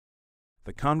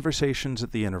The Conversations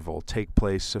at the Interval take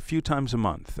place a few times a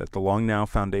month at the Long Now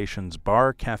Foundation's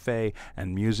bar, cafe,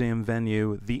 and museum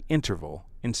venue, The Interval,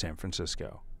 in San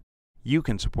Francisco. You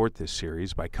can support this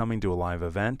series by coming to a live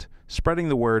event, spreading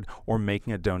the word, or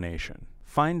making a donation.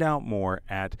 Find out more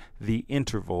at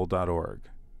theinterval.org.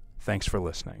 Thanks for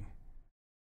listening.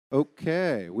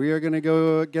 Okay, we are going to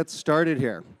go get started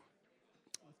here.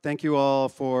 Thank you all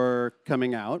for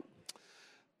coming out.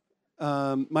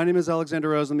 My name is Alexander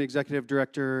Rose. I'm the executive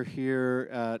director here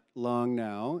at Long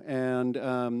Now, and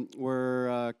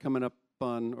we're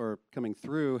coming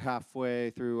through halfway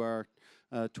through our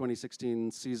 2016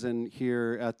 season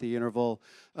here at the Interval.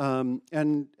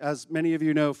 And as many of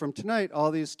you know from tonight,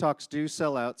 all these talks do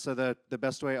sell out, so that the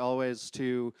best way always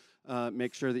to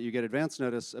make sure that you get advance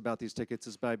notice about these tickets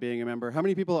is by being a member. How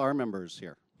many people are members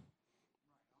here?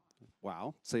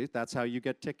 Wow, see, that's how you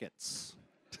get tickets.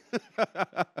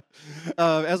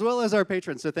 As well as our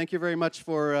patrons. So thank you very much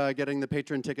for getting the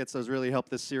patron tickets. Those really help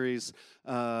this series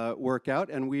work out.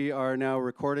 And we are now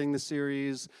recording the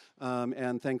series.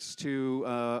 And thanks to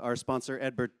our sponsor,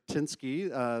 Ed Bertinsky,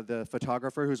 the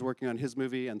photographer who's working on his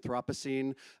movie,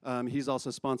 Anthropocene. He's also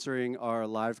sponsoring our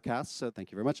live cast. So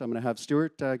thank you very much. I'm going to have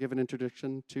Stuart give an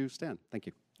introduction to Stan. Thank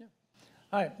you. Yeah.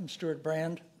 Hi, I'm Stuart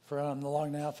Brand from the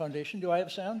Long Now Foundation. Do I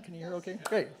have sound? Can you hear okay?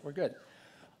 Great, we're good.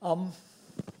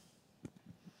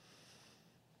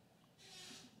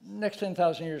 Next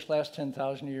 10,000 years, last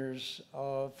 10,000 years,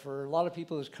 for a lot of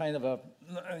people is kind of a,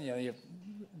 you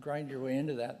grind your way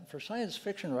into that. For science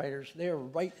fiction writers, they are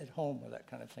right at home with that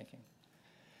kind of thinking.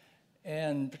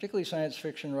 And particularly science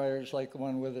fiction writers like the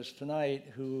one with us tonight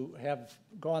who have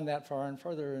gone that far and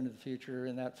further into the future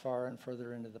and that far and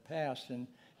further into the past and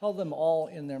held them all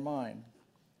in their mind.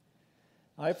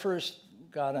 I first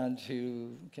got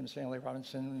onto Kim Stanley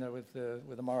Robinson with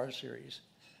the Mars series.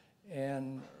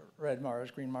 And Red Mars,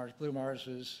 Green Mars, Blue Mars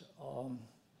is an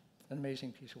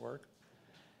amazing piece of work.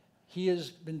 He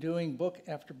has been doing book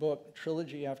after book,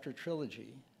 trilogy after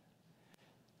trilogy.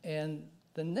 And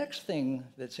the next thing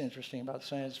that's interesting about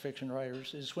science fiction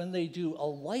writers is when they do a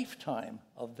lifetime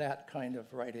of that kind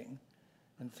of writing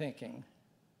and thinking,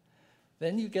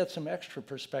 then you get some extra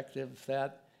perspective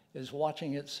that is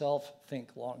watching itself think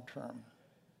long term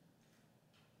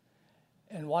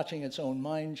and watching its own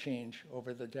mind change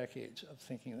over the decades of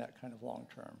thinking that kind of long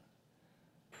term.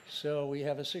 So we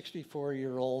have a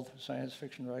 64-year-old science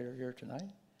fiction writer here tonight,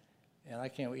 and I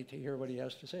can't wait to hear what he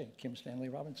has to say. Kim Stanley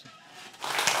Robinson.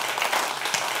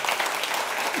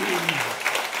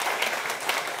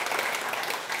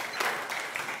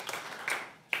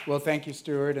 Well, thank you,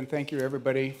 Stuart, and thank you,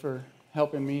 everybody, for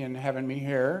helping me and having me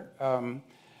here.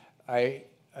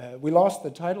 We lost the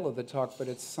title of the talk, but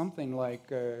it's something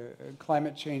like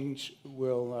climate change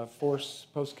will force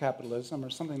post-capitalism or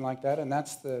something like that, and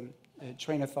that's the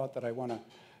train of thought that I want to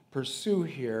pursue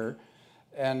here,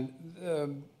 and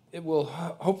it will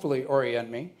hopefully orient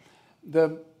me.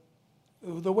 The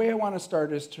way I want to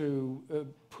start is to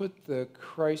put the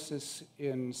crisis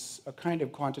in a kind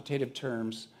of quantitative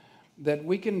terms that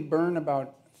we can burn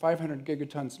about 500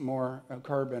 gigatons more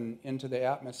carbon into the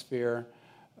atmosphere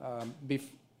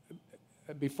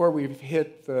before we've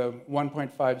hit the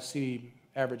 1.5 C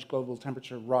average global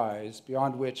temperature rise,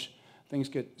 beyond which things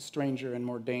get stranger and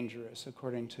more dangerous,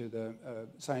 according to the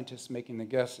scientists making the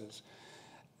guesses.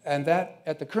 And that,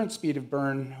 at the current speed of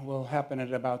burn, will happen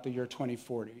at about the year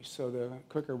 2040. So the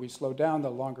quicker we slow down, the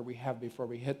longer we have before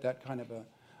we hit that kind of a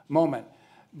moment.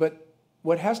 But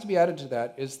what has to be added to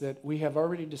that is that we have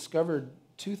already discovered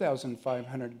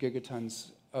 2,500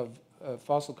 gigatons of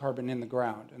fossil carbon in the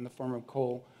ground in the form of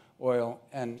coal, oil,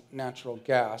 and natural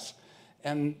gas.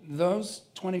 And those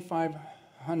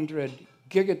 2,500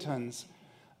 gigatons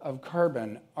of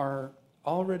carbon are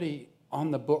already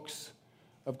on the books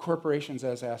of corporations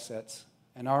as assets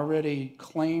and already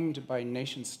claimed by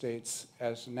nation states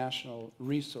as national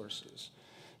resources.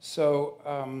 So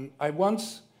I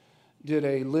once did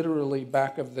a literally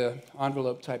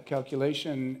back-of-the-envelope type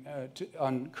calculation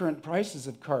on current prices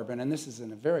of carbon, and this is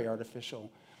in a very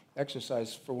artificial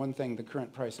exercise. For one thing, the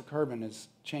current price of carbon has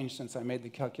changed since I made the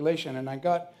calculation, and I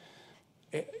got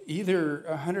either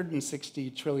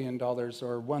 $160 trillion or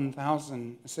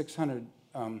 $1,600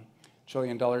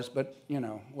 trillion, but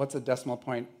what's a decimal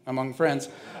point among friends?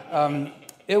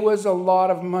 It was a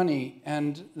lot of money,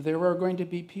 and there are going to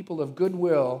be people of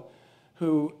goodwill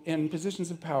who, in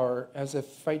positions of power, as a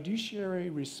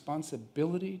fiduciary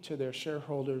responsibility to their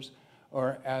shareholders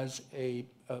or as a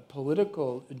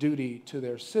political duty to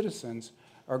their citizens,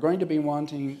 are going to be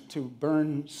wanting to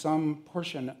burn some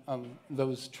portion of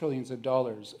those trillions of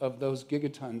dollars, of those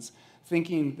gigatons,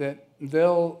 thinking that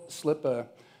they'll slip a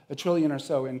 $1 trillion or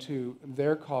so into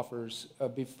their coffers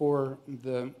before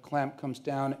the clamp comes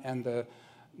down, and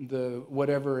the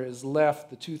whatever is left,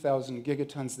 the 2,000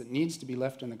 gigatons that needs to be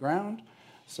left in the ground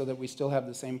so that we still have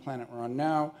the same planet we're on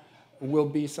now, will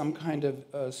be some kind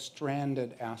of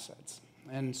stranded assets.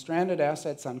 And stranded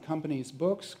assets on companies'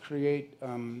 books create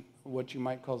what you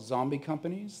might call zombie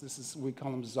companies. We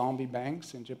call them zombie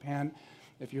banks in Japan.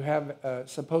 If you have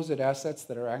supposed assets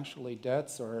that are actually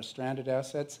debts or are stranded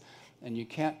assets, and you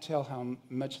can't tell how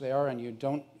much they are, and you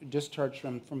don't discharge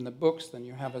them from the books, then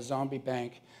you have a zombie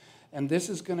bank. And this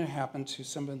is going to happen to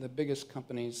some of the biggest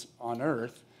companies on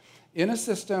Earth in a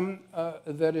system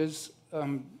that is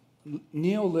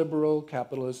neoliberal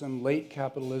capitalism, late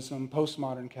capitalism,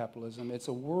 postmodern capitalism. It's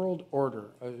a world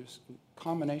order, a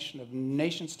combination of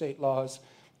nation-state laws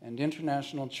and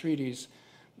international treaties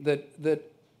that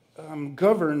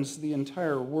governs the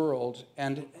entire world.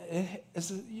 And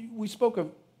we spoke of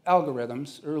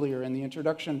algorithms earlier in the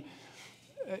introduction.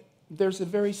 There's a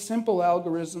very simple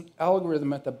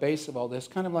algorithm at the base of all this,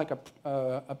 kind of like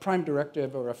a prime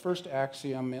directive or a first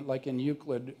axiom, like in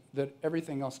Euclid, that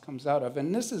everything else comes out of.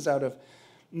 And this is out of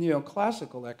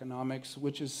neoclassical economics,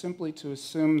 which is simply to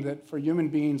assume that for human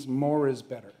beings, more is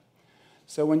better.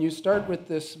 So when you start with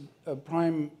this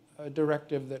prime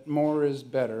directive that more is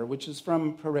better, which is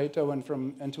from Pareto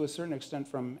and to a certain extent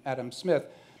from Adam Smith,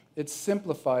 it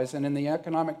simplifies, and in the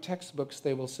economic textbooks,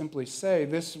 they will simply say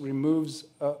this removes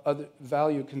other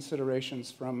value considerations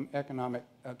from economic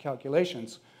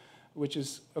calculations, which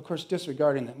is, of course,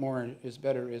 disregarding that more is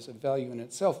better is a value in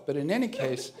itself. But in any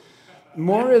case,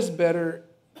 more is better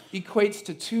equates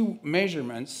to two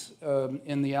measurements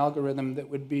in the algorithm that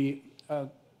would be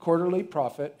quarterly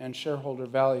profit and shareholder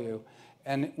value.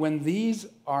 And when these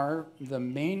are the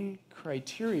main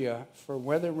criteria for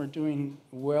whether we're doing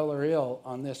well or ill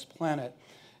on this planet,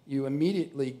 you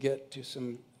immediately get to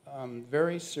some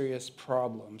very serious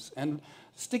problems. And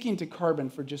sticking to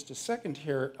carbon for just a second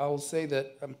here, I'll say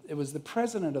that it was the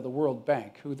president of the World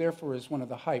Bank, who therefore is one of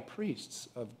the high priests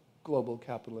of global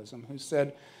capitalism, who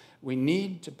said, we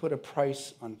need to put a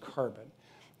price on carbon.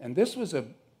 And this was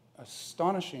an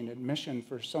astonishing admission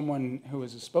for someone who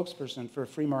is a spokesperson for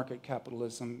free market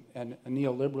capitalism and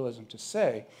neoliberalism to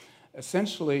say.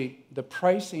 Essentially, the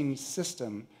pricing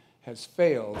system has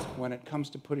failed when it comes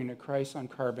to putting a price on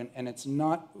carbon, and it's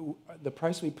not, the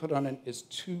price we put on it is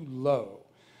too low.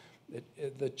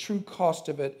 The true cost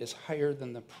of it is higher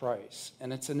than the price.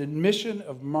 And it's an admission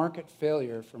of market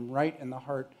failure from right in the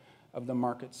heart of the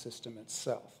market system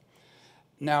itself.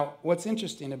 Now, what's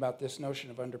interesting about this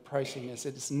notion of underpricing is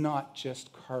it's not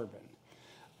just carbon.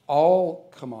 All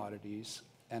commodities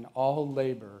and all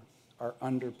labor are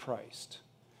underpriced.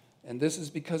 And this is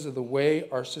because of the way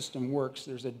our system works.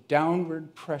 There's a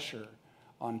downward pressure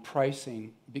on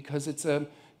pricing because it's a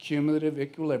cumulative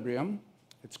equilibrium.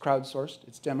 It's crowdsourced.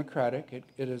 It's democratic.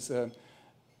 It is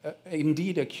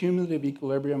indeed a cumulative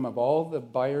equilibrium of all the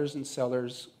buyers and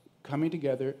sellers coming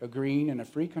together, agreeing in a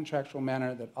free contractual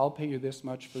manner that I'll pay you this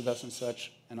much for thus and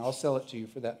such, and I'll sell it to you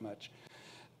for that much.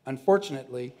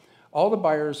 Unfortunately, all the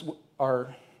buyers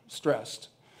are stressed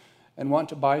and want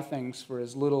to buy things for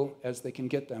as little as they can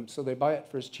get them, so they buy it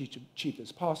for as cheap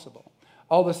as possible.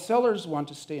 All the sellers want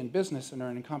to stay in business and are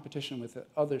in competition with the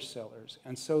other sellers.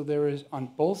 And so there is,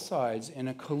 on both sides, in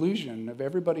a collusion of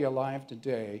everybody alive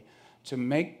today to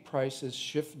make prices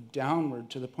shift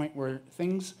downward to the point where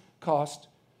things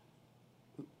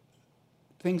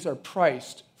are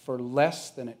priced for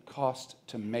less than it cost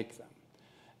to make them.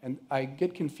 And I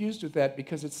get confused with that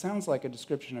because it sounds like a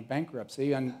description of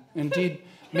bankruptcy, and indeed,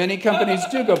 many companies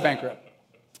do go bankrupt.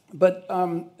 But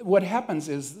what happens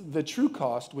is the true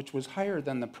cost, which was higher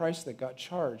than the price that got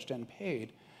charged and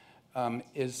paid,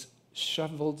 is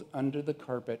shoveled under the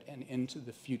carpet and into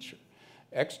the future.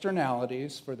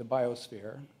 Externalities for the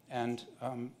biosphere and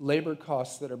labor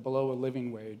costs that are below a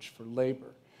living wage for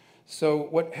labor. So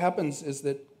what happens is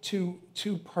that two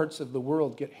parts of the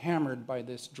world get hammered by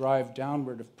this drive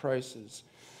downward of prices.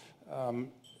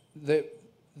 The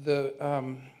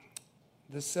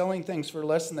selling things for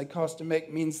less than they cost to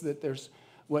make means that there's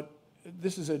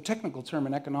this is a technical term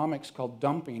in economics called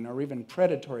dumping, or even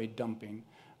predatory dumping,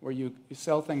 where you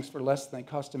sell things for less than they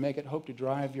cost to make it, hope to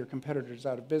drive your competitors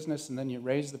out of business, and then you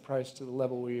raise the price to the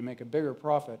level where you make a bigger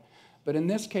profit. But in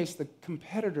this case, the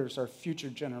competitors are future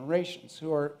generations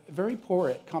who are very poor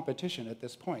at competition at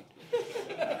this point.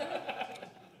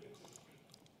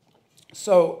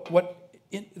 So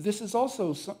this is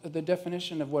also the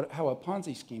definition of how a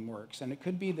Ponzi scheme works. And it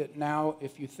could be that now,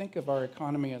 if you think of our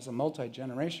economy as a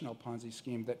multi-generational Ponzi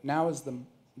scheme, that now is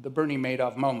the Bernie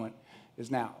Madoff moment is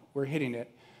now. We're hitting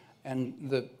it.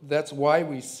 And that's why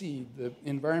we see the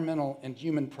environmental and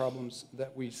human problems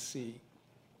that we see.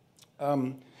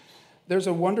 There's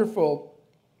a wonderful,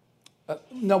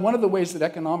 now one of the ways that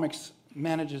economics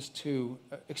manages to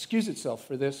excuse itself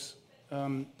for this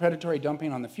predatory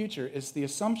dumping on the future is the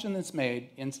assumption that's made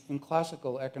in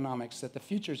classical economics that the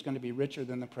future is going to be richer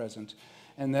than the present,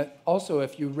 and that also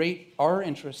if you rate our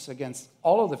interests against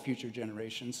all of the future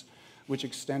generations, which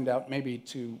extend out maybe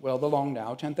to, well, the long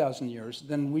now, 10,000 years,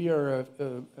 then we are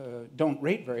don't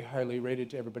rate very highly rated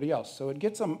to everybody else. So it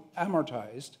gets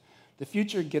amortized. The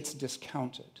future gets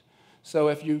discounted. So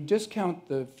if you discount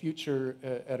the future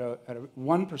at a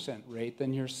 1% rate,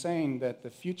 then you're saying that the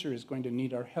future is going to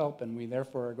need our help, and we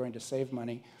therefore are going to save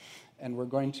money, and we're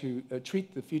going to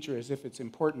treat the future as if it's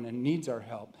important and needs our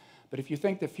help. But if you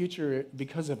think the future,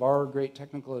 because of our great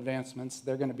technical advancements,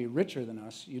 they're going to be richer than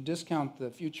us, you discount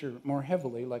the future more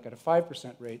heavily, like at a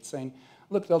 5% rate, saying,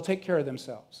 look, they'll take care of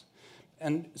themselves.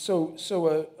 And so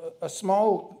a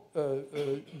small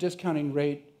discounting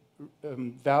rate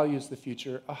values the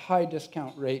future, a high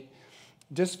discount rate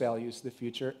disvalues the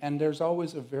future, and there's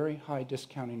always a very high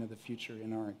discounting of the future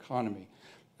in our economy.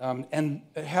 And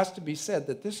it has to be said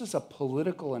that this is a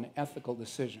political and ethical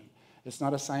decision. It's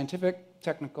not a scientific,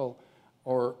 technical,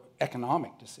 or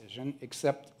economic decision,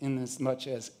 except in as much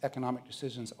as economic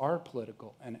decisions are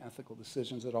political and ethical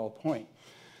decisions at all points.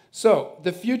 So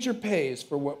the future pays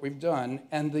for what we've done,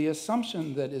 and the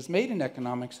assumption that is made in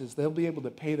economics is they'll be able to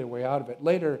pay their way out of it.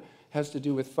 Later has to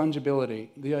do with fungibility,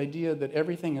 the idea that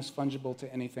everything is fungible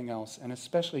to anything else, and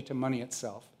especially to money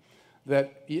itself.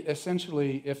 That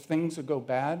essentially, if things go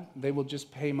bad, they will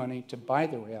just pay money to buy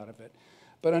their way out of it.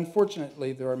 But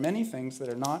unfortunately, there are many things that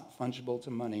are not fungible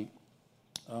to money.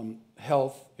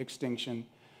 Health, extinction.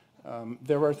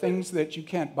 There are things that you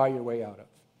can't buy your way out of.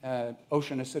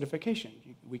 Ocean acidification,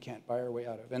 we can't buy our way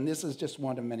out of. And this is just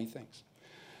one of many things.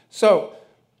 So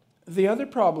the other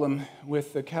problem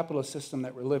with the capitalist system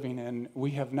that we're living in,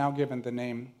 we have now given the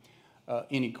name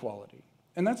inequality.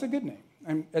 And that's a good name.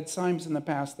 And at times in the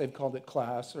past, they've called it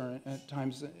class, or at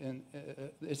times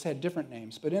it's had different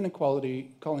names. But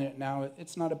inequality, calling it now,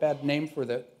 it's not a bad name for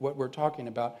what we're talking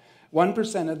about.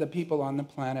 1% of the people on the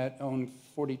planet own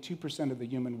 42% of the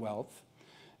human wealth.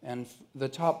 And the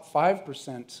top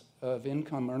 5% of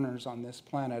income earners on this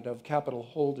planet, of capital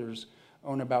holders,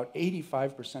 own about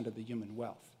 85% of the human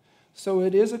wealth. So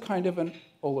it is a kind of an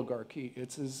oligarchy.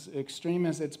 It's as extreme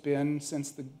as it's been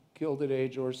since the Gilded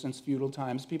Age or since feudal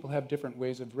times. People have different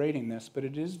ways of rating this, but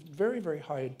it is very, very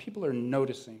high, and people are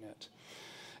noticing it.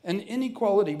 And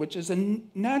inequality, which is a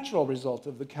natural result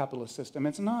of the capitalist system,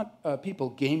 it's not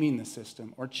people gaming the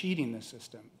system or cheating the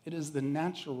system. It is the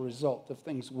natural result of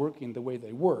things working the way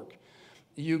they work.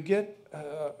 You get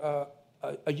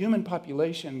a human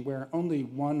population where only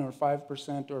 1 or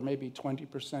 5% or maybe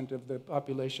 20% of the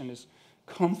population is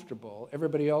comfortable.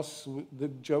 Everybody else, the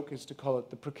joke is to call it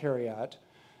the precariat,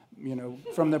 you know,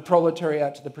 from the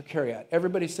proletariat to the precariat.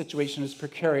 Everybody's situation is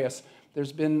precarious.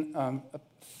 There's been a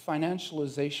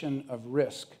financialization of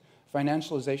risk,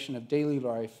 financialization of daily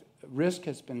life. Risk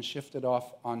has been shifted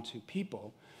off onto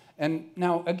people. And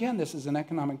now, again, this is an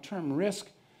economic term. Risk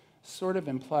sort of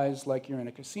implies, like you're in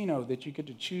a casino, that you get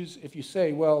to choose. If you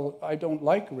say, well, I don't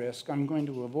like risk, I'm going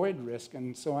to avoid risk,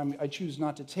 and so I choose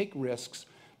not to take risks.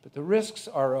 But the risks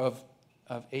are of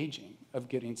aging, of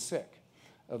getting sick,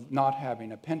 of not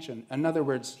having a pension. In other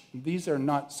words, these are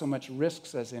not so much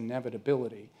risks as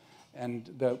inevitability.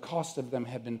 And the cost of them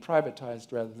have been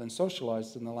privatized rather than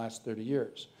socialized in the last 30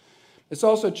 years. It's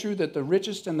also true that the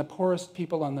richest and the poorest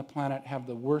people on the planet have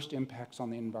the worst impacts on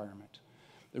the environment.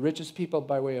 The richest people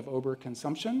by way of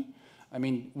overconsumption. I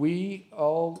mean, we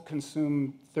all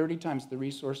consume 30 times the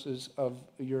resources of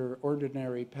your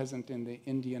ordinary peasant in the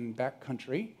Indian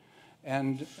backcountry,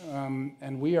 and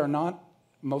we are not,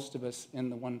 most of us, in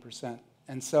the 1%.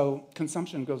 And so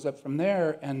consumption goes up from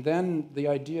there, and then the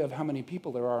idea of how many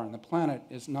people there are on the planet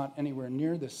is not anywhere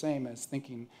near the same as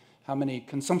thinking how many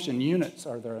consumption units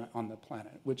are there on the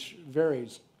planet, which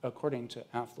varies according to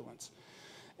affluence.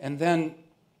 And then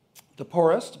the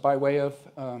poorest by way of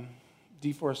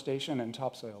deforestation and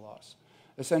topsoil loss.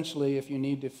 Essentially, if you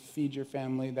need to feed your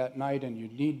family that night and you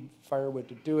need firewood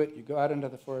to do it, you go out into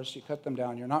the forest, you cut them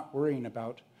down, you're not worrying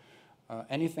about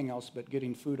anything else but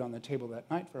getting food on the table that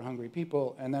night for hungry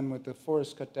people, and then with the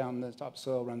forest cut down, the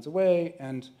topsoil runs away,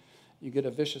 and you get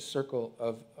a vicious circle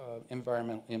of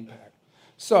environmental impact.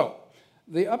 So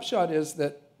the upshot is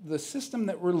that the system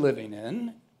that we're living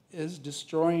in is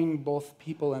destroying both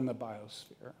people and the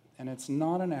biosphere, and it's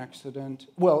not an accident.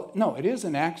 Well, no, it is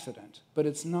an accident, but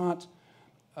it's not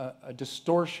a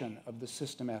distortion of the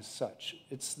system as such.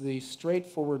 It's the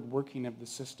straightforward working of the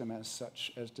system as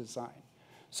such, as design.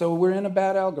 So we're in a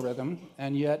bad algorithm,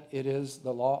 and yet it is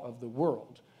the law of the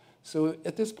world. So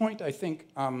at this point, I think,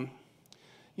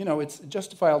 it's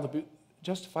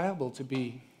justifiable to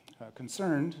be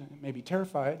concerned, maybe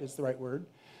terrified is the right word.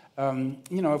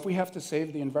 If we have to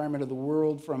save the environment of the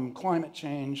world from climate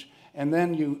change, and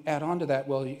then you add on to that,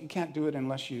 well, you can't do it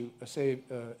unless you save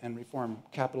and reform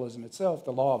capitalism itself,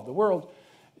 the law of the world.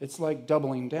 It's like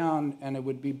doubling down, and it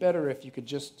would be better if you could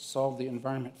just solve the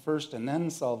environment first and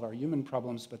then solve our human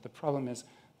problems. But the problem is,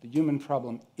 the human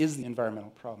problem is the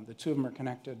environmental problem. The two of them are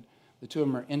connected. The two of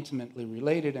them are intimately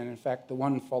related, and in fact, the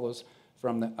one follows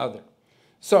from the other.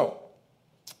 So,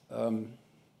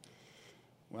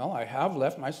 well, I have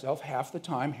left myself half the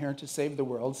time here to save the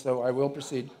world, so I will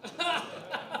proceed.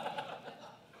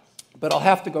 But I'll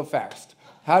have to go fast.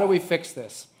 How do we fix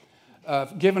this,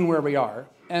 given where we are?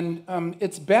 And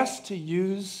it's best to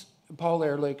use Paul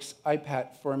Ehrlich's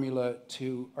IPAT formula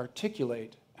to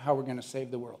articulate how we're going to save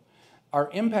the world. Our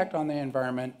impact on the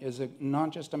environment is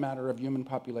not just a matter of human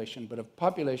population, but of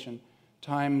population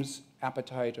times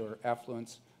appetite or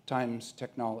affluence times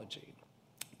technology.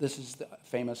 This is the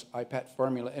famous IPAT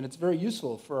formula, and it's very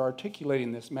useful for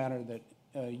articulating this matter that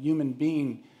a human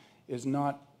being is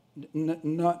not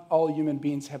all human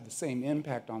beings have the same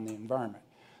impact on the environment.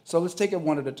 So let's take it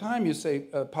one at a time. You say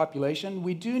population.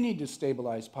 We do need to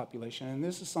stabilize population, and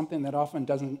this is something that often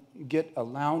doesn't get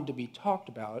allowed to be talked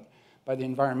about by the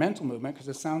environmental movement, because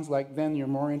it sounds like then you're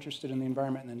more interested in the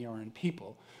environment than you are in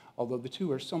people, although the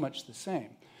two are so much the same.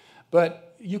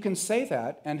 But you can say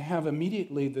that and have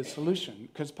immediately the solution,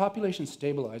 because population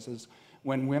stabilizes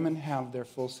when women have their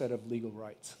full set of legal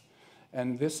rights.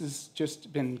 And this has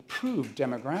just been proved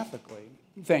demographically.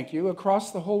 Thank you.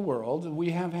 Across the whole world,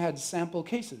 we have had sample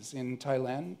cases in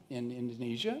Thailand, in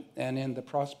Indonesia, and in the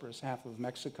prosperous half of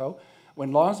Mexico.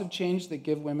 When laws have changed that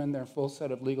give women their full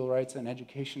set of legal rights and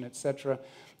education, etc.,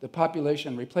 the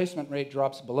population replacement rate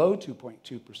drops below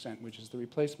 2.2%, which is the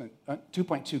replacement,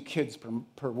 2.2 kids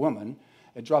per woman.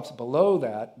 It drops below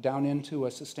that, down into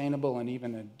a sustainable and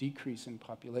even a decrease in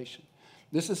population.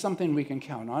 This is something we can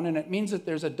count on, and it means that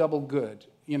there's a double good.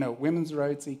 Women's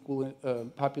rights equal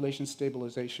population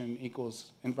stabilization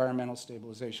equals environmental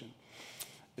stabilization.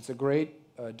 It's a great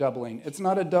doubling. It's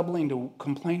not a doubling to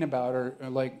complain about or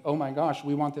like, oh my gosh,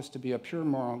 we want this to be a pure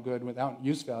moral good without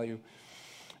use value.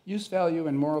 Use value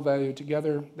and moral value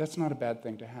together, that's not a bad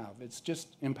thing to have. It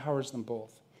just empowers them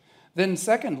both. Then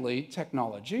secondly,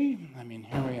 technology.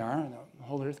 Here we are, the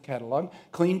Whole Earth Catalog.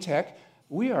 Clean tech.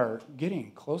 We are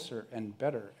getting closer and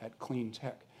better at clean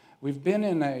tech. We've been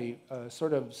in a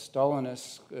sort of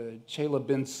Stalinist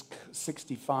Chelyabinsk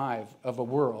 65 of a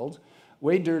world,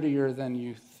 way dirtier than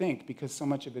you think because so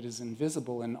much of it is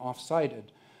invisible and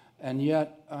off-sited. And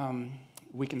yet,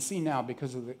 we can see now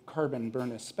because of the carbon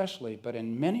burn especially, but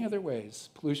in many other ways,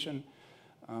 pollution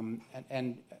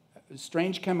and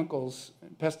strange chemicals,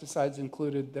 pesticides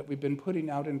included, that we've been putting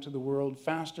out into the world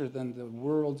faster than the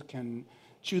world can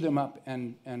chew them up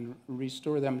and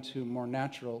restore them to more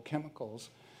natural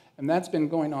chemicals. And that's been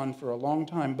going on for a long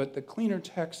time, but the cleaner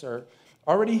techs are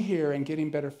already here and getting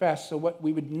better fast. So what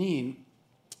we would need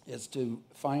is to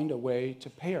find a way to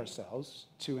pay ourselves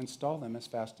to install them as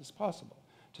fast as possible,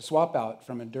 to swap out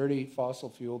from a dirty fossil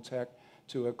fuel tech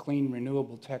to a clean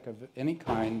renewable tech of any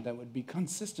kind that would be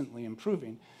consistently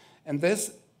improving. And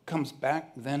this comes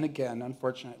back then again,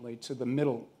 unfortunately, to the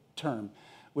middle term,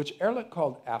 which Ehrlich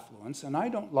called affluence, and I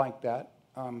don't like that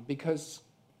because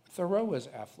Thoreau was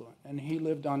affluent, and he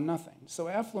lived on nothing. So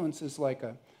affluence is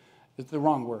it's the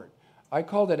wrong word. I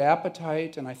called it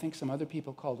appetite, and I think some other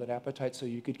people called it appetite, so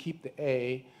you could keep the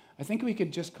A. I think we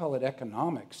could just call it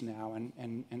economics now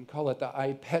and call it the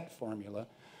IPET formula,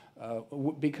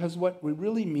 because what we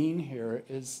really mean here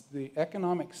is the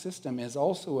economic system is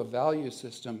also a value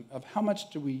system of how much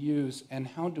do we use and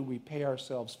how do we pay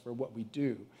ourselves for what we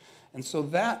do. And so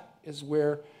that is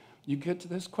where you get to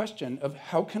this question of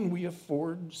how can we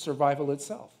afford survival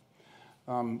itself?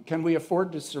 Can we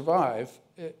afford to survive?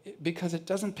 Because it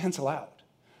doesn't pencil out.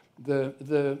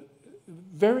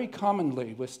 Very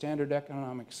commonly with standard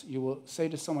economics, you will say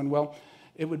to someone, well,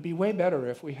 it would be way better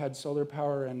if we had solar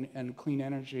power and clean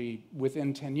energy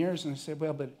within 10 years. And they say,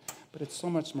 well, but it's so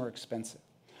much more expensive.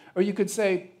 Or you could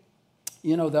say,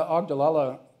 the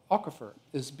Ogdalala aquifer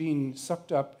is being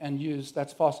sucked up and used,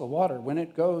 that's fossil water. When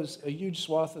it goes, a huge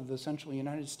swath of the central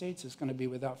United States is going to be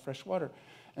without fresh water.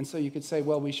 And so you could say,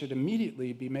 well, we should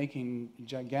immediately be making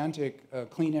gigantic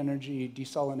clean energy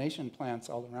desalination plants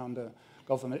all around the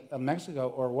Gulf of Mexico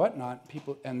or whatnot.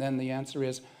 And then the answer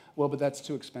is, Well, but that's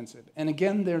too expensive. And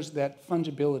again, there's that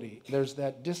fungibility. There's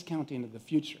that discounting of the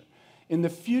future. In the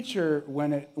future,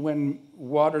 when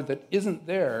water that isn't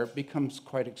there becomes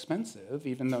quite expensive,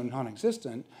 even though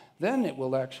non-existent, then it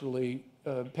will actually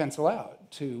pencil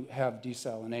out to have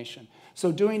desalination.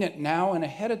 So doing it now and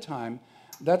ahead of time,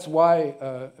 that's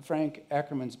why Frank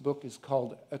Ackerman's book is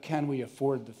called Can We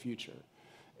Afford the Future?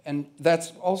 And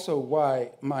that's also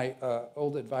why my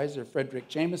old advisor, Frederick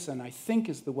Jameson, I think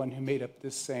is the one who made up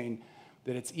this saying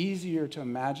that it's easier to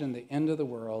imagine the end of the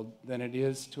world than it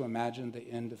is to imagine the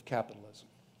end of capitalism.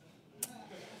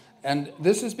 And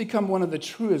this has become one of the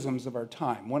truisms of our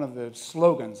time, one of the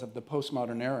slogans of the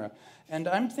postmodern era. And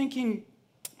I'm thinking,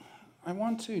 I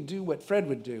want to do what Fred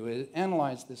would do, is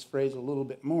analyze this phrase a little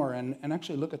bit more and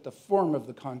actually look at the form of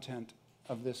the content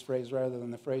of this phrase rather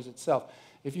than the phrase itself.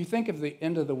 If you think of the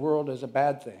end of the world as a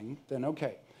bad thing, then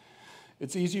okay.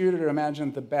 It's easier to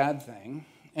imagine the bad thing.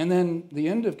 And then the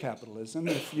end of capitalism,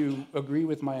 if you agree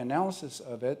with my analysis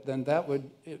of it, then that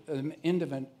would, an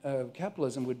end of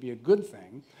capitalism would be a good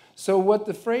thing. So what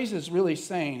the phrase is really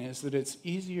saying is that it's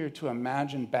easier to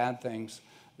imagine bad things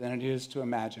than it is to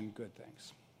imagine good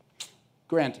things.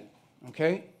 Granted,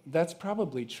 okay? That's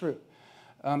probably true.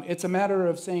 It's a matter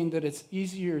of saying that it's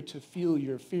easier to feel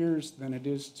your fears than it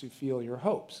is to feel your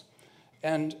hopes.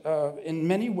 And in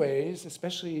many ways,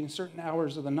 especially in certain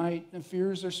hours of the night,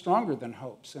 fears are stronger than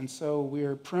hopes. And so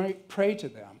we're prey to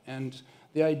them. And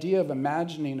the idea of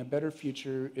imagining a better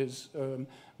future is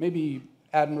maybe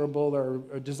admirable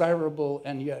or desirable,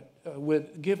 and yet,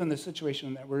 given the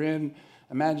situation that we're in,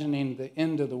 imagining the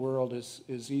end of the world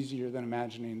is easier than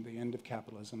imagining the end of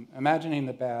capitalism. Imagining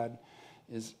the bad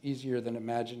is easier than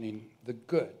imagining the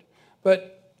good.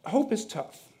 But hope is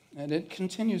tough. And it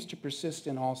continues to persist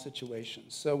in all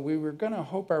situations. So we were going to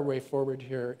hope our way forward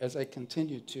here as I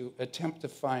continue to attempt to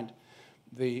find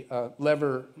the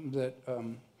lever that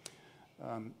the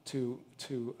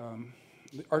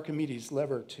Archimedes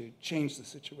lever to change the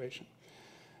situation.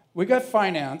 We got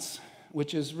finance,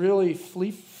 which is really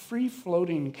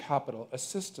free-floating capital, a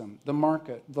system, the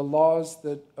market, the laws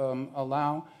that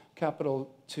allow capital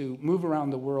to move around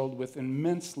the world with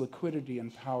immense liquidity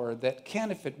and power that can,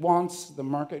 if it wants, the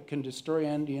market can destroy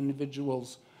any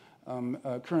individual's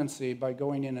currency by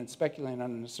going in and speculating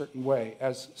on it in a certain way,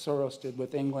 as Soros did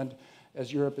with England,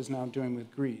 as Europe is now doing with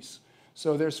Greece.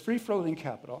 So there's free-floating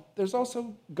capital. There's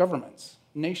also governments,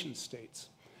 nation-states.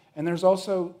 And there's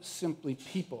also simply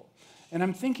people. And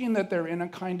I'm thinking that they're in a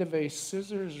kind of a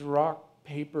scissors, rock,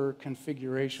 paper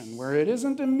configuration where it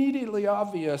isn't immediately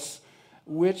obvious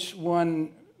which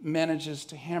one manages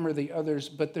to hammer the others,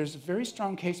 but there's a very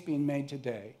strong case being made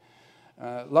today.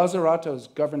 Lazzarato's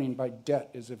Governing by Debt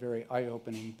is a very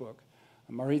eye-opening book.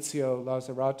 Maurizio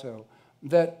Lazzarato,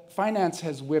 that finance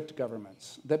has whipped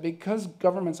governments, that because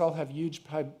governments all have huge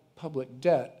public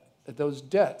debt, those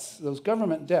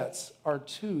government debts are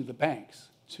to the banks,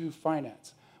 to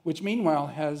finance, which meanwhile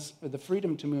has the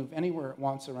freedom to move anywhere it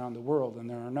wants around the world, and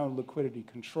there are no liquidity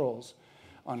controls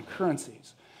on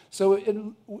currencies.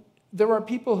 So there are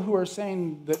people who are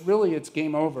saying that really it's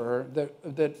game over,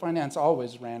 that finance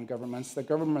always ran governments, that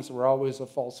governments were always a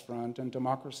false front, and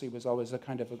democracy was always a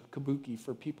kind of a kabuki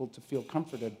for people to feel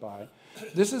comforted by.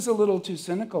 This is a little too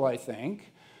cynical, I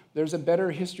think. There's a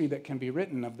better history that can be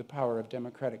written of the power of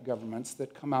democratic governments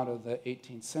that come out of the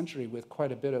 18th century with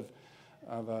quite a bit of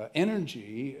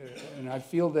energy, and I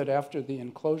feel that after the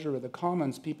enclosure of the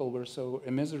commons, people were so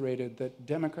immiserated that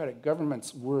democratic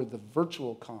governments were the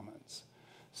virtual commons.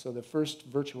 So the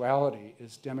first virtuality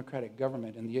is democratic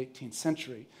government in the 18th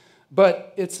century.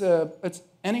 But it's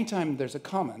anytime there's a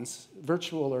commons,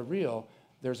 virtual or real,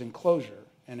 there's enclosure,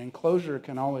 and enclosure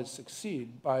can always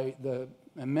succeed by the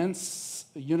immense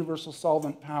universal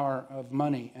solvent power of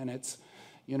money and its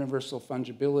universal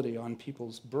fungibility on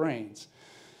people's brains.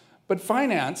 But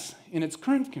finance, in its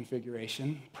current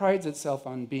configuration, prides itself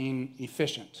on being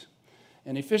efficient.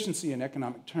 And efficiency in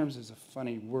economic terms is a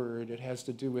funny word. It has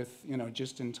to do with,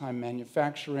 just-in-time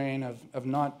manufacturing, of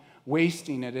not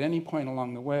wasting it at any point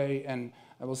along the way. And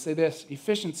I will say this,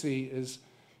 efficiency is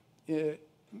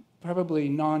probably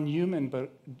non-human,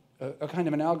 but a kind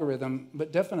of an algorithm,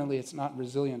 but definitely it's not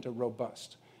resilient or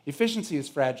robust. Efficiency is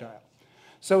fragile.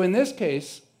 So in this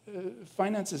case,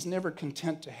 finance is never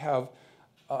content to have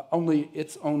only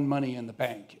its own money in the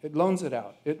bank. It loans it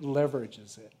out. It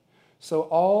leverages it. So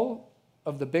all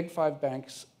of the big five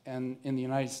banks in the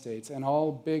United States and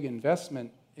all big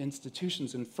investment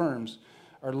institutions and firms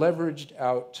are leveraged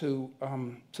out to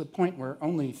the point where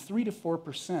only 3 to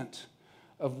 4%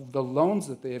 of the loans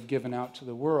that they have given out to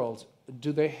the world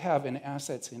do they have in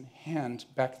assets in hand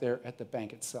back there at the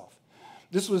bank itself.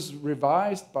 This was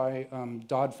revised by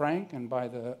Dodd-Frank and by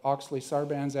the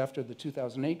Oxley-Sarbanes after the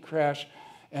 2008 crash,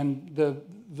 and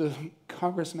the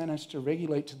Congress managed to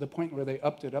regulate to the point where they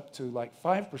upped it up to like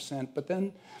 5%, but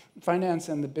then finance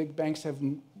and the big banks have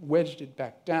wedged it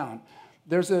back down.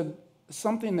 There's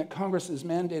something that Congress has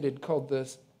mandated called the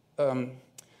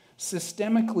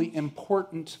Systemically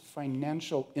Important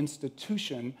Financial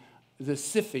Institution, the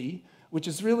SIFI, which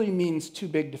really means too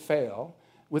big to fail,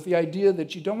 with the idea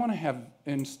that you don't want to have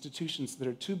institutions that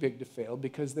are too big to fail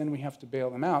because then we have to bail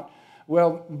them out.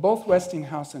 Well, both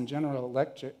Westinghouse and General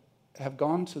Electric have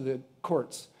gone to the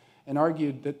courts and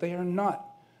argued that they are not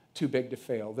too big to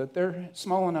fail, that they're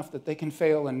small enough that they can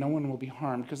fail and no one will be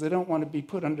harmed because they don't want to be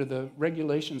put under the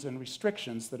regulations and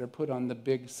restrictions that are put on the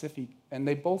big SIFI, and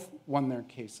they both won their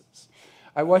cases.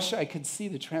 I wish I could see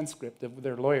the transcript of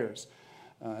their lawyers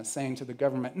saying to the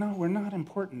government, no, we're not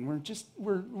important,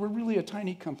 we're really a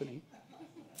tiny company.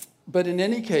 But in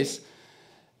any case,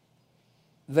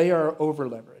 they are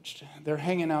over-leveraged. They're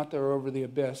hanging out there over the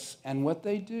abyss, and what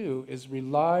they do is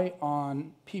rely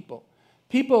on people.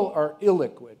 People are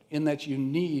illiquid in that you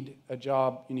need a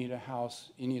job, you need a house,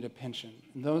 you need a pension.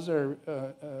 And those are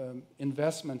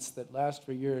investments that last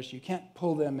for years. You can't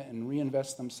pull them and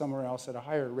reinvest them somewhere else at a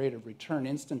higher rate of return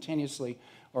instantaneously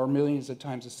or millions of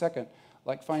times a second,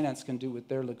 like finance can do with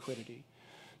their liquidity.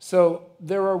 So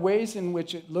there are ways in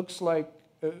which it looks like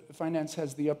finance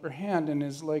has the upper hand and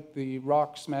is like the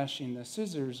rock smashing the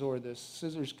scissors or the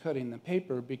scissors cutting the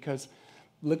paper, because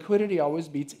liquidity always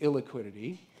beats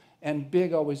illiquidity, and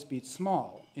big always beats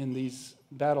small in these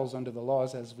battles under the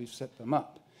laws as we've set them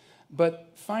up.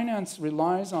 But finance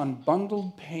relies on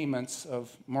bundled payments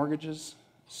of mortgages,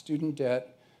 student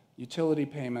debt, utility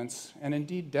payments, and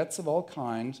indeed debts of all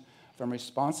kinds from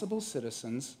responsible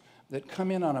citizens that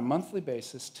come in on a monthly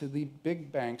basis to the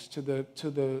big banks, to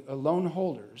the loan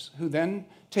holders, who then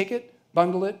take it,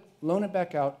 bundle it, loan it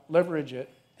back out, leverage it,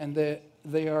 and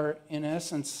they are, in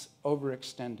essence,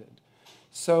 overextended.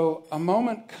 So a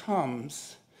moment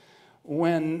comes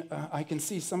when I can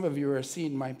see some of you are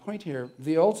seeing my point here.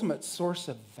 The ultimate source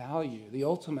of value, the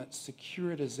ultimate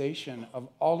securitization of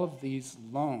all of these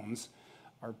loans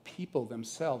are people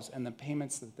themselves and the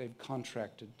payments that they've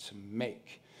contracted to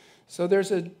make. So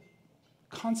there's a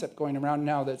concept going around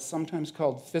now that's sometimes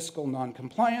called fiscal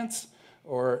noncompliance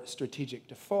or strategic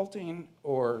defaulting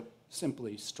or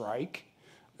simply strike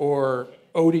or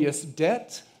odious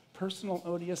debt, personal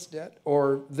odious debt,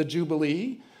 or the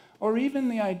Jubilee, or even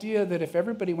the idea that if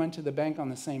everybody went to the bank on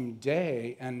the same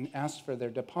day and asked for their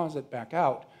deposit back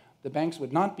out, the banks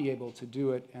would not be able to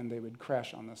do it and they would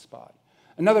crash on the spot.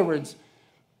 In other words,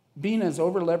 being as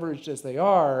over-leveraged as they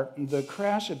are, the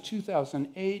crash of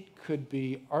 2008 could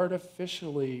be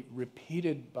artificially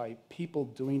repeated by people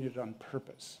doing it on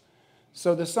purpose.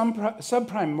 So the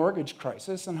subprime mortgage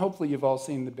crisis, and hopefully you've all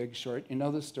seen The Big Short, you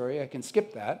know the story, I can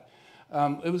skip that.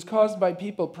 It was caused by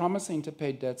people promising to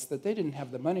pay debts that they didn't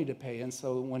have the money to pay, and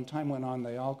so when time went on,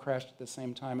 they all crashed at the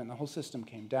same time, and the whole system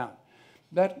came down.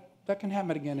 That can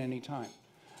happen again any time.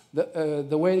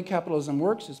 The way capitalism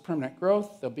works is permanent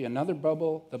growth. There'll be another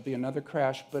bubble, there'll be another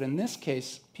crash, but in this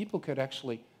case, people could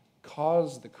actually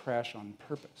cause the crash on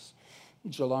purpose.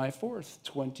 July 4th,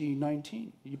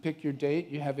 2019. You pick your date,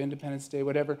 you have Independence Day,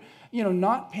 whatever. You know,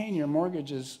 not paying your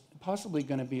mortgage is possibly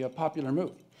going to be a popular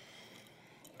move.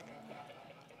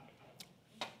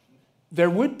 There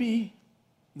would be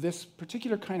this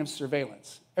particular kind of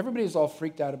surveillance. Everybody's all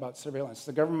freaked out about surveillance.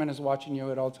 The government is watching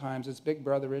you at all times. It's Big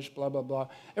Brother-ish, blah, blah, blah.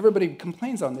 Everybody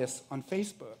complains on this on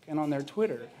Facebook and on their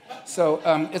Twitter. So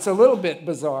it's a little bit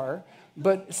bizarre,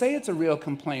 but say it's a real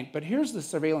complaint. But here's the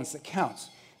surveillance that counts.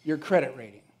 Your credit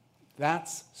rating.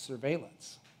 That's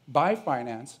surveillance by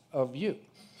finance of you.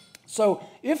 So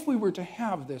if we were to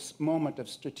have this moment of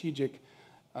strategic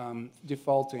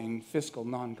defaulting, fiscal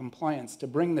non-compliance to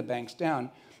bring the banks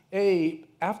down,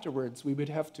 afterwards we would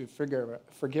have to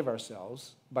forgive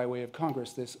ourselves by way of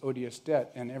Congress this odious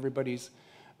debt, and everybody's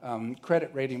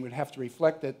credit rating would have to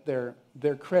reflect that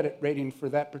their credit rating for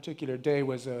that particular day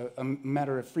was a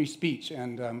matter of free speech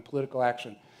and political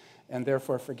action, and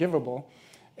therefore forgivable.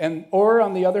 Or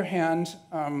on the other hand,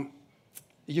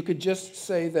 you could just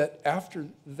say that after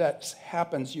that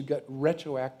happens, you get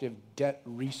retroactive debt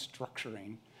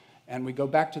restructuring, and we go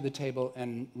back to the table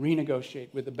and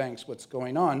renegotiate with the banks what's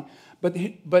going on.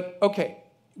 But okay,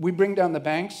 we bring down the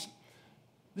banks.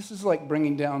 This is like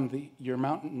bringing down your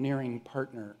mountaineering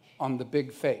partner on the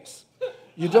big face.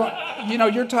 You don't,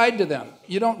 you're tied to them.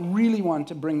 You don't really want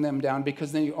to bring them down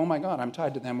because then oh my God, I'm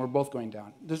tied to them, we're both going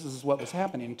down. This is what was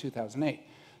happening in 2008.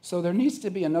 So there needs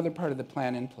to be another part of the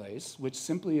plan in place, which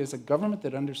simply is a government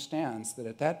that understands that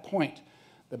at that point,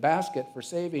 the basket for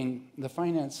saving the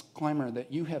finance climber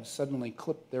that you have suddenly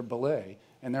clipped their belay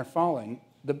and they're falling,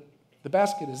 the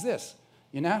basket is this: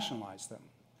 you nationalize them.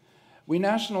 We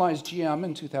nationalized GM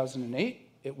in 2008.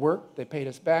 It worked. They paid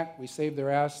us back. We saved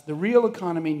their ass. The real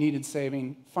economy needed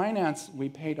saving. Finance, we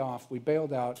paid off. We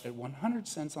bailed out at 100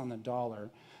 cents on the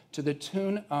dollar to the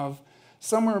tune of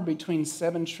somewhere between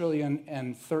 $7 trillion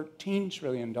and $13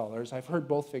 trillion. I've heard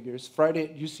both figures. Friday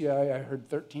at UCI, I heard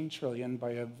 13 trillion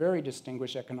by a very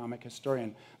distinguished economic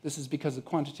historian. This is because of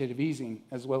quantitative easing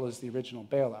as well as the original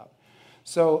bailout.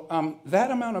 So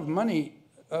that amount of money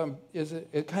is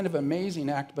a kind of amazing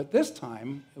act, but this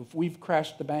time, if we've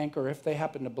crashed the bank or if they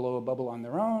happen to blow a bubble on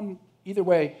their own, either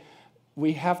way,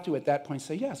 we have to at that point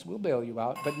say, yes, we'll bail you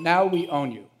out, but now we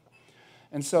own you.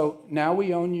 And so now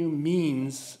we own you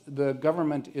means the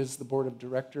government is the board of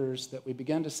directors, that we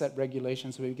begin to set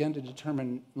regulations, we begin to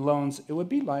determine loans. It would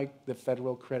be like the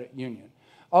Federal Credit Union.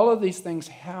 All of these things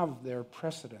have their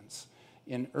precedence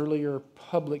in earlier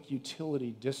public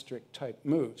utility district type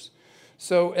moves.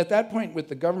 So at that point, with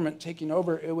the government taking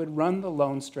over, it would run the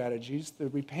loan strategies, the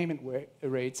repayment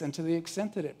rates, and to the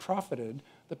extent that it profited,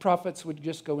 the profits would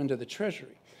just go into the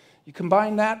treasury. You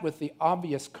combine that with the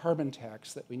obvious carbon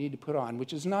tax that we need to put on,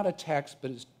 which is not a tax, but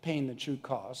is paying the true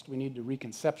cost. We need to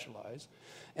reconceptualize.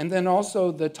 And then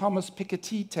also the Thomas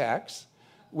Piketty tax,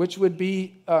 which would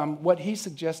be what he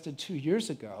suggested 2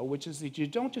 years ago, which is that you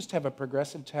don't just have a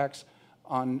progressive tax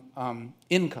on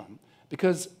income,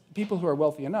 because people who are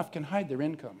wealthy enough can hide their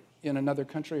income in another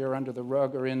country or under the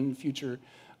rug or in future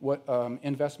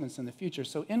investments in the future.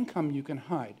 So income you can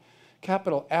hide.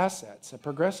 Capital assets, a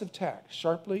progressive tax,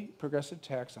 sharply progressive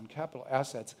tax on capital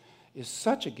assets is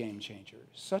such a game changer,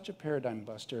 such a paradigm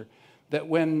buster, that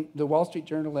when the Wall Street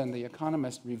Journal and The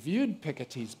Economist reviewed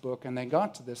Piketty's book and they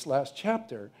got to this last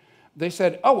chapter, they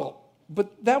said, oh, well,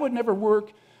 but that would never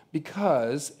work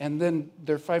because, and then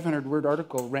their 500-word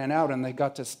article ran out and they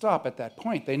got to stop at that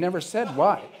point. They never said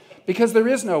why, because there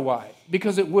is no why,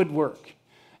 because it would work.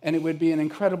 And it would be an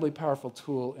incredibly powerful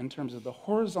tool in terms of the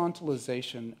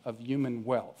horizontalization of human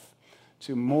wealth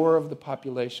to more of the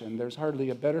population. There's hardly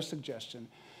a better suggestion.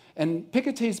 And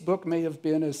Piketty's book may have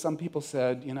been, as some people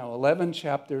said, 11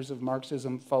 chapters of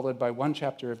Marxism followed by 1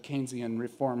 chapter of Keynesian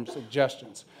reform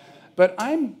suggestions. But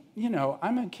I'm a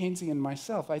Keynesian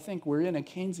myself. I think we're in a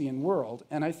Keynesian world,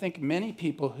 and I think many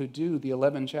people who do the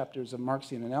 11 chapters of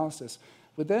Marxian analysis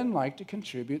would then like to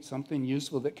contribute something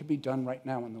useful that could be done right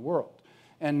now in the world.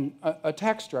 And a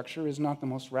tax structure is not the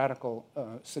most radical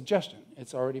suggestion.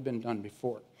 It's already been done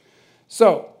before.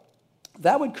 So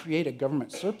that would create a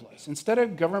government surplus. Instead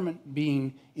of government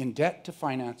being in debt to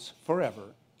finance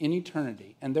forever, in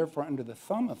eternity, and therefore under the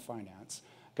thumb of finance,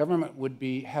 government would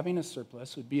be having a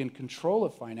surplus, would be in control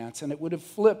of finance, and it would have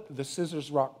flipped the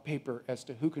scissors, rock, paper as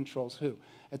to who controls who.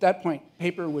 At that point,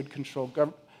 paper would control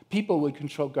people would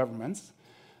control governments,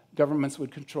 governments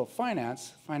would control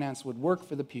finance, finance would work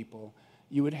for the people.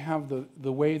 You would have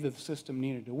the way that the system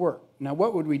needed to work. Now,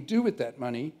 what would we do with that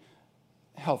money?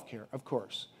 Healthcare, of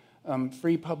course.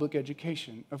 Free public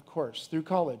education, of course. Through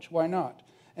college, why not?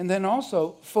 And then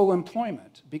also full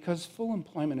employment, because full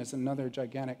employment is another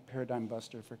gigantic paradigm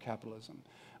buster for capitalism.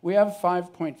 We have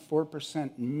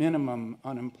 5.4% minimum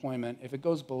unemployment. If it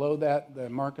goes below that, the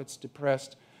market's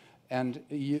depressed, and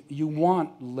you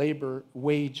want labor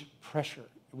wage pressure.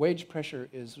 Wage pressure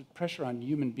is pressure on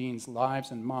human beings'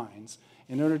 lives and minds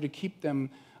in order to keep them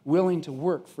willing to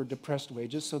work for depressed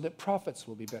wages so that profits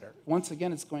will be better. Once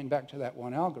again, it's going back to that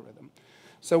one algorithm.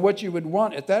 So what you would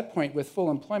want at that point with full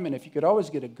employment, if you could always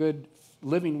get a good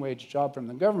living wage job from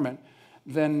the government,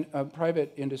 then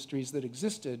private industries that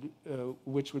existed,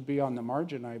 which would be on the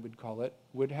margin, I would call it,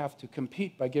 would have to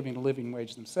compete by giving a living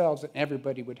wage themselves, and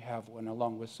everybody would have one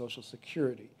along with Social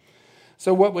Security.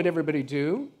 So what would everybody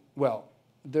do? Well,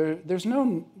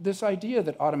 this idea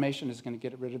that automation is going to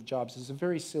get rid of jobs is a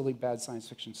very silly, bad science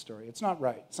fiction story. It's not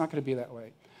right. It's not going to be that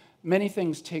way. Many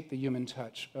things take the human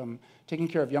touch. Taking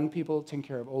care of young people, taking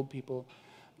care of old people,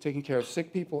 taking care of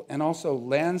sick people, and also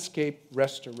landscape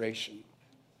restoration.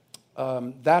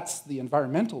 That's the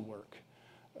environmental work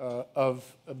of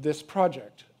this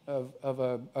project, of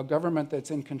a government that's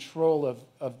in control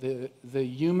of the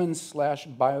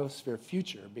human/biosphere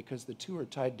future, because the two are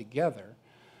tied together,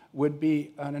 would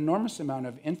be an enormous amount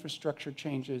of infrastructure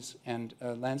changes and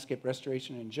landscape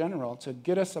restoration in general to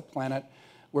get us a planet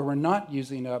where we're not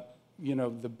using up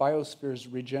the biosphere's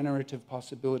regenerative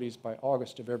possibilities by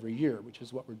August of every year, which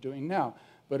is what we're doing now,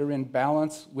 but are in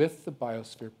balance with the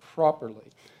biosphere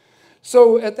properly.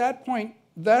 So at that point,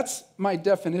 that's my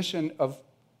definition of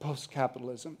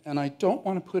post-capitalism, and I don't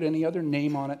want to put any other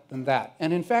name on it than that.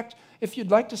 And in fact, if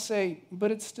you'd like to say,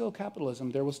 but it's still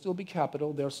capitalism, there will still be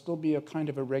capital, there'll still be a kind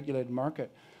of a regulated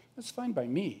market, that's fine by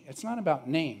me. It's not about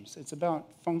names. It's about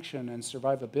function and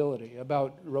survivability,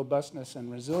 about robustness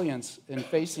and resilience in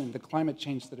facing the climate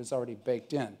change that is already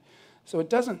baked in. So it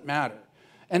doesn't matter.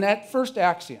 And that first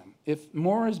axiom, if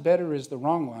more is better is the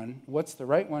wrong one, what's the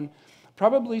right one?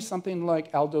 Probably something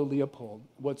like Aldo Leopold,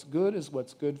 what's good is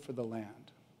what's good for the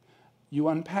land. You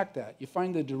unpack that, you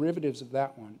find the derivatives of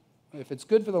that one. If it's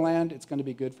good for the land, it's going to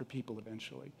be good for people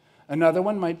eventually. Another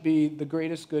one might be the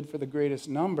greatest good for the greatest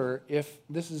number. If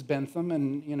this is Bentham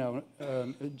and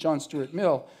John Stuart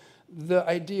Mill, the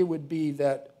idea would be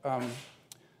that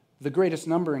the greatest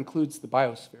number includes the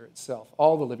biosphere itself,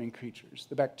 all the living creatures,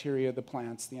 the bacteria, the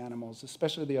plants, the animals,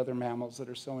 especially the other mammals that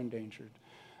are so endangered.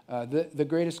 The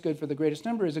greatest good for the greatest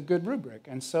number is a good rubric,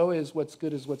 and so is what's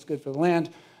good for the land.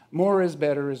 More is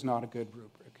better is not a good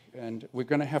rubric, and we're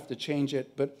going to have to change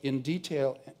it, but in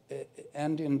detail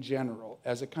and in general,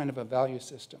 as a kind of a value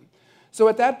system. So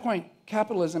at that point,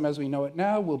 capitalism as we know it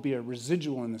now will be a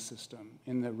residual in the system,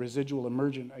 in the residual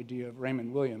emergent idea of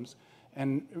Raymond Williams.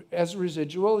 And as a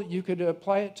residual, you could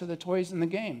apply it to the toys and the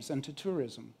games and to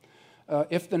tourism.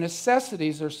 If the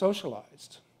necessities are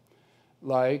socialized,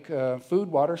 like food,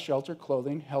 water, shelter,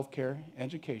 clothing, healthcare,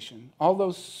 education, all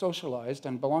those socialized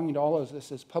and belonging to all of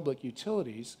this as public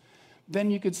utilities, then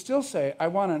you could still say, I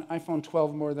want an iPhone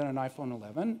 12 more than an iPhone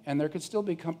 11, and there could still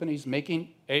be companies making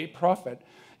a profit.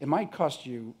 It might cost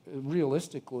you,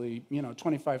 realistically,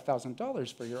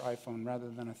 $25,000 for your iPhone rather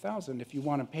than $1,000 if you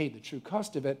want to pay the true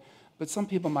cost of it, but some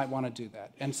people might want to do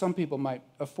that, and some people might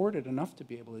afford it enough to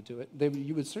be able to do it.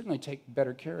 You would certainly take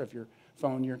better care of your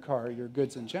phone, your car, your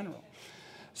goods in general.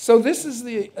 So this is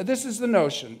the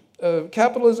notion of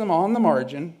capitalism on the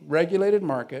margin, regulated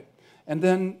market, and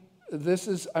then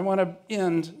I want to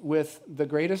end with the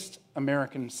greatest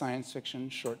American science fiction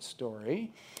short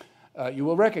story. You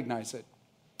will recognize it,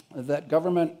 that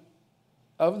government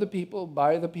of the people,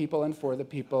 by the people, and for the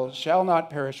people shall not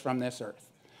perish from this earth.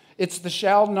 It's the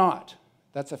shall not.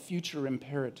 That's a future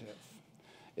imperative.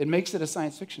 It makes it a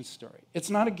science fiction story. It's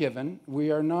not a given.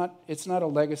 It's not a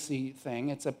legacy thing.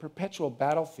 It's a perpetual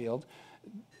battlefield.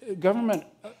 Government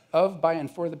of, by, and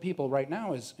for the people right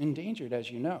now is endangered, as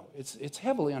you know. It's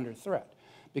heavily under threat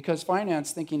because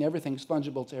finance, thinking everything's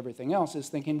fungible to everything else, is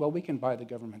thinking, well, we can buy the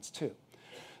governments too.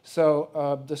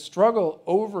 So the struggle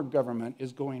over government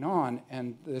is going on,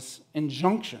 and this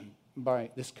injunction,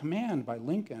 this command by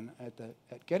Lincoln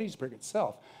at Gettysburg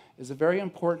itself, is a very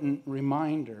important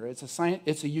reminder. It's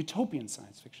a utopian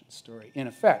science fiction story, in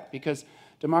effect, because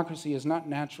democracy is not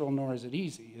natural, nor is it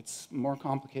easy. It's more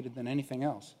complicated than anything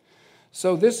else.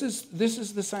 So this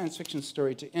is the science fiction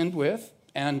story to end with,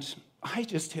 and I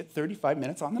just hit 35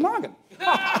 minutes on the noggin.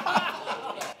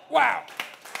 Wow.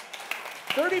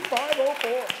 35:04.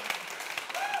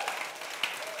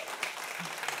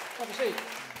 Have a seat.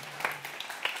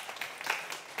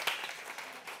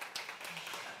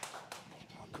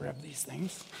 I'll grab these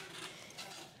things.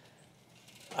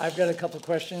 I've got a couple of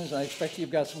questions. I expect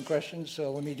you've got some questions,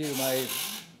 so let me do my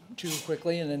two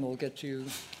quickly, and then we'll get to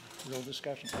real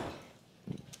discussion.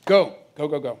 Go.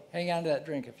 Hang on to that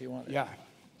drink if you want it. Yeah.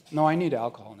 No, I need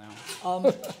alcohol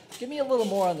now. Give me a little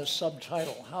more on the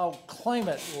subtitle, how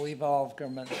climate will evolve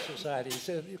government and society.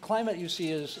 So climate you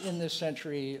see is in this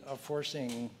century a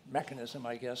forcing mechanism,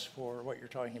 I guess, for what you're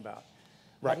talking about.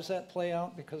 Right. How does that play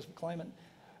out because of climate?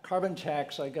 Carbon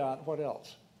tax I got, what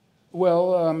else?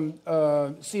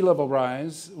 Well, sea level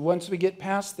rise. Once we get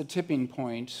past the tipping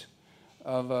point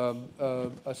of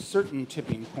a certain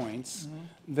tipping points,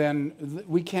 then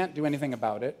we can't do anything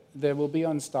about it. They will be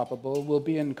unstoppable. We'll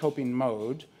be in coping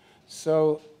mode.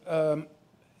 So,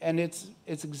 and it's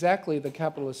exactly the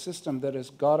capitalist system that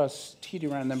has got us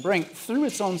teetering around the brink through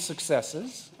its own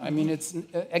successes. I mean, it's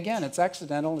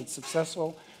accidental, it's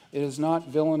successful, it is not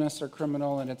villainous or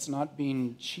criminal, and it's not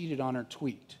being cheated on or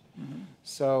tweaked.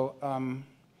 So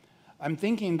I'm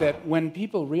thinking that when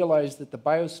people realize that the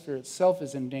biosphere itself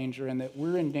is in danger and that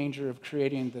we're in danger of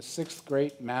creating the sixth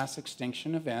great mass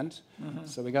extinction event,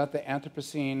 so we got the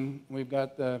Anthropocene, we've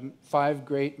got the 5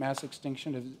 great mass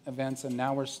extinction events, and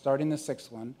now we're starting the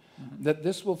 6th one, that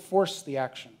this will force the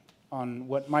action on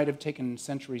what might have taken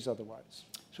centuries otherwise.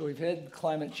 So we've had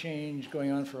climate change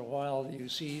going on for a while. Do you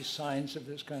see signs of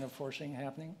this kind of forcing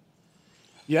happening?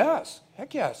 Yes,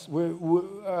 heck yes.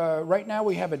 Right now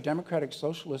we have a Democratic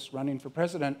Socialist running for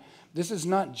president. This is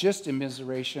not just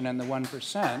immiseration and the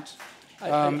 1%.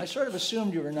 I sort of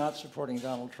assumed you were not supporting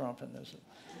Donald Trump in this.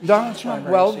 Donald Trump.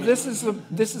 primary Well, season.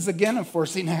 this is again a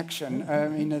forcing action. I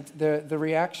mean, the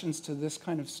reactions to this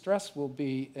kind of stress will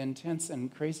be intense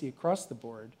and crazy across the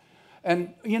board.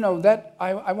 And you know that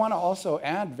I want to also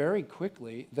add very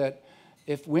quickly that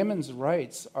if women's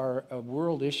rights are a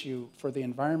world issue for the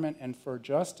environment and for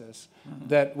justice,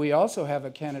 that we also have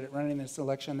a candidate running this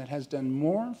election that has done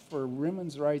more for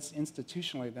women's rights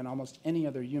institutionally than almost any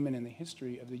other human in the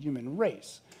history of the human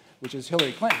race, which is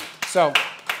Hillary Clinton. So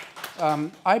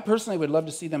I personally would love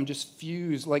to see them just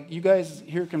fuse. Like, you guys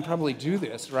here can probably do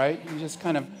this, right? You just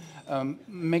kind of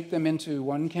make them into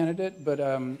one candidate, but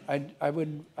I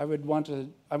want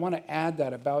to add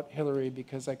that about Hillary,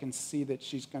 because I can see that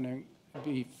she's going to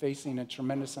be facing a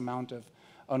tremendous amount of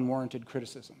unwarranted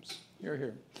criticisms. You're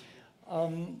here.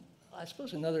 I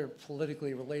suppose another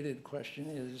politically related question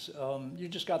is, you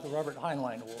just got the Robert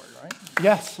Heinlein Award, right?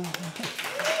 Yes.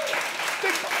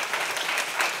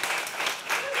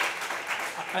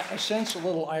 I sense a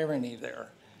little irony there.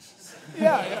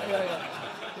 Yeah.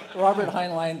 Robert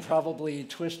Heinlein probably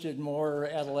twisted more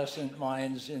adolescent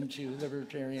minds into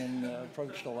libertarian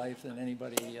approach to life than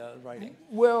anybody writing.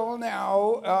 Well,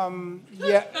 now,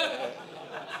 yeah,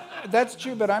 that's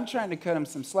true, but I'm trying to cut him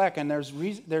some slack, and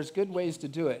there's good ways to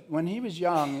do it. When he was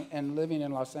young and living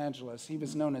in Los Angeles, he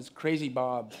was known as Crazy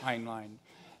Bob Heinlein,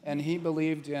 and he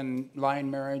believed in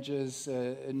lion marriages,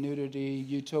 nudity,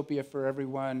 utopia for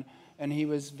everyone, and he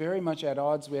was very much at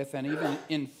odds with, and even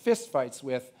in fistfights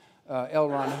with, L.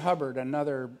 Ron Hubbard,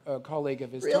 another colleague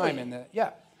of his time in the,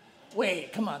 yeah.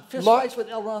 Wait, come on, fistfights with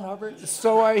L. Ron Hubbard?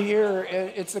 So I hear.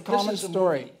 It's a common is a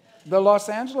story. movie. The Los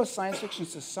Angeles Science Fiction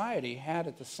Society had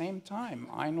at the same time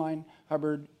Heinlein,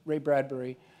 Hubbard, Ray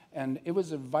Bradbury, and it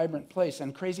was a vibrant place.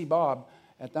 And Crazy Bob,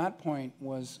 at that point,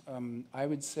 was, I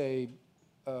would say,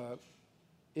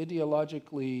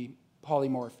 ideologically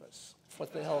polymorphous.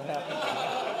 What the hell happened?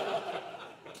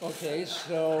 Okay,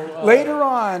 so... Later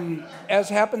on, as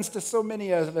happens to so many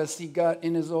of us, he got,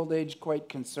 in his old age, quite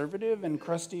conservative and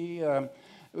crusty,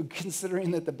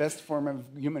 considering that the best form of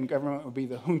human government would be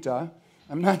the junta.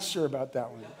 I'm not sure about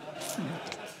that one.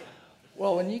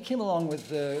 Well, when you came along with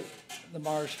the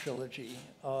Mars trilogy,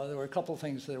 there were a couple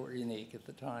things that were unique at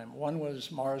the time. One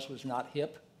was Mars was not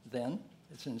hip then.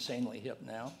 It's insanely hip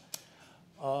now.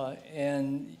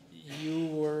 And you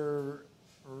were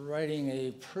writing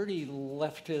a pretty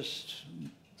leftist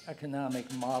economic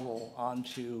model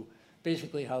onto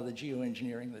basically how the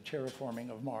geoengineering, the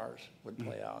terraforming of Mars would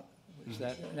play out. Is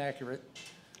that an accurate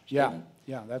statement?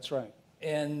 Yeah, that's right.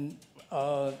 And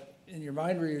in your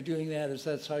mind, where you're doing that, is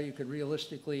that's how you could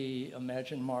realistically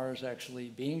imagine Mars actually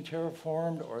being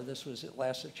terraformed, or this was at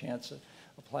last a chance,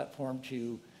 a platform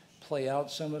to play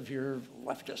out some of your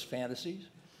leftist fantasies?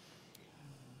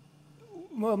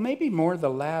 Well, maybe more the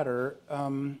latter.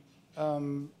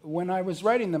 When I was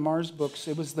writing the Mars books,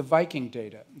 it was the Viking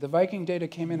data. The Viking data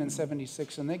came in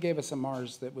 '76, and they gave us a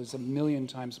Mars that was 1,000,000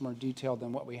 times more detailed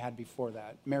than what we had before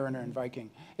that, Mariner and Viking.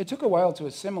 It took a while to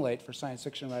assimilate for science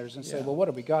fiction writers and say, well, what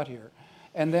have we got here?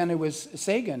 And then it was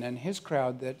Sagan and his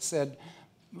crowd that said,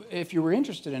 if you were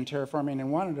interested in terraforming and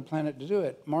wanted a planet to do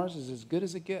it, Mars is as good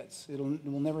as it gets.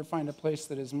 We'll never find a place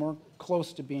that is more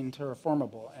close to being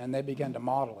terraformable, and they began to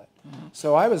model it.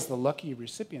 So I was the lucky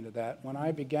recipient of that. When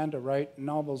I began to write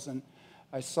novels and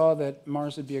I saw that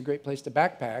Mars would be a great place to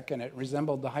backpack, and it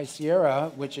resembled the High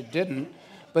Sierra, which it didn't,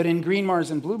 but in Green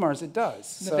Mars and Blue Mars it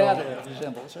does. Nevada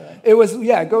resembles, right? It was,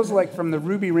 yeah, it goes like from the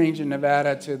Ruby Range in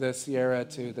Nevada to the Sierra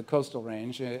to the Coastal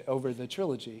Range over the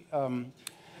trilogy.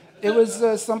 It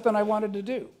was something I wanted to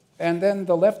do. And then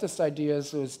the leftist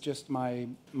ideas was just my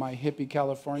hippie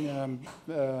California,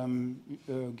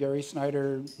 Gary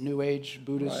Snyder, New Age,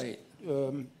 Buddhist. Right.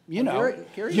 You know,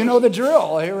 Gary you know the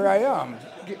drill. Here I am.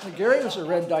 Gary was a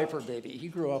red diaper baby. He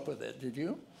grew up with it. Did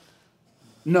you?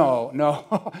 No.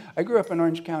 I grew up in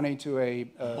Orange County to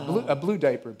a blue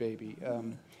diaper baby.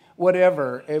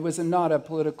 Whatever. It was not a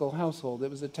political household.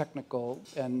 It was a technical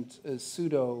and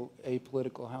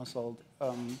pseudo-apolitical household.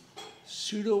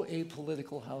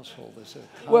 Pseudo-apolitical household is a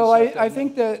concept. Well, I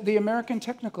think that the American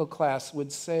technical class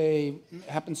would say,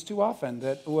 happens too often,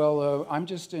 that, well, I'm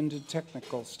just into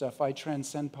technical stuff. I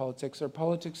transcend politics, or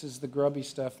politics is the grubby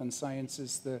stuff and science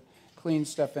is the clean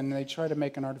stuff, and they try to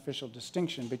make an artificial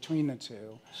distinction between the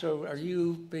two. So are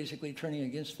you basically turning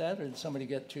against that, or did somebody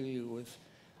get to you with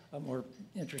a more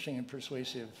interesting and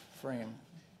persuasive frame?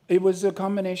 It was a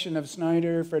combination of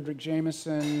Snyder, Frederick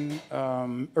Jameson,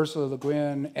 Ursula Le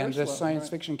Guin, and the science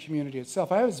fiction community itself.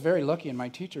 I was very lucky in my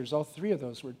teachers. All three of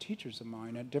those were teachers of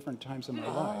mine at different times in my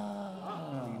life.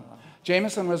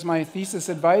 Jameson was my thesis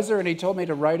advisor, and he told me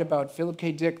to write about Philip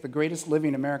K. Dick, the greatest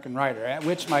living American writer, at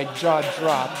which my jaw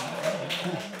dropped.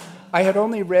 I had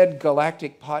only read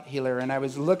Galactic Pot Healer, and I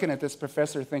was looking at this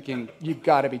professor thinking, you've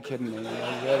got to be kidding me.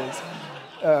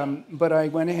 But I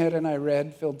went ahead and I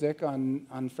read Phil Dick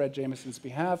on Fred Jameson's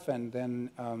behalf, and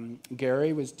then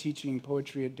Gary was teaching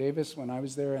poetry at Davis when I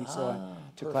was there, and so I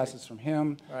took classes from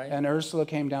him. Right. And Ursula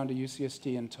came down to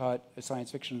UCSD and taught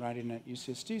science fiction writing at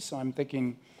UCSD, so I'm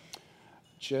thinking,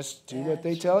 just do what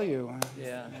they tell you.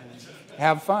 Yeah.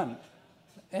 Have fun.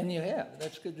 And you have.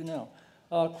 That's good to know.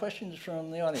 Questions from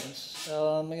the audience.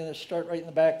 I'm going to start right in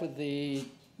the back with the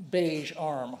beige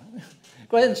arm.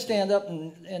 Go ahead and stand up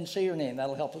and say your name.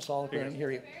 That'll help us all hear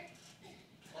you.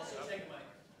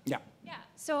 Yeah. Yeah,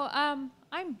 so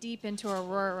I'm deep into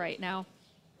Aurora right now.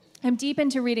 I'm deep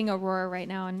into reading Aurora right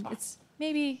now, and it's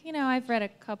maybe, I've read a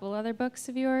couple other books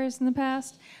of yours in the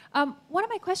past. One of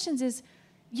my questions is,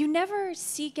 you never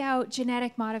seek out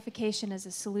genetic modification as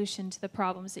a solution to the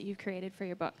problems that you've created for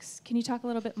your books. Can you talk a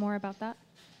little bit more about that?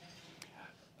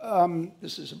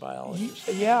 This is a biologist.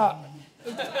 Yeah.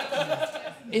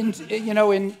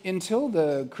 Until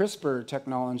the CRISPR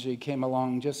technology came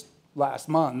along just last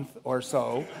month or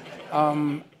so,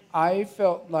 I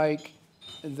felt like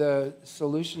the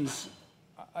solutions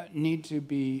need to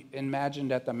be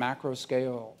imagined at the macro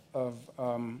scale of.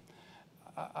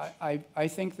 I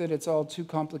think that it's all too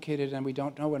complicated, and we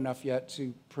don't know enough yet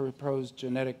to propose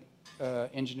genetic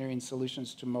engineering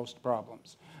solutions to most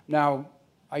problems. Now,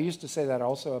 I used to say that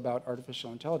also about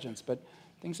artificial intelligence, but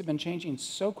things have been changing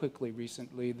so quickly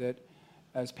recently that,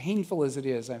 as painful as it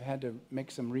is, I've had to make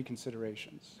some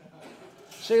reconsiderations.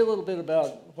 Say a little bit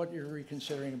about what you're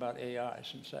reconsidering about AI,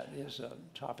 since that is a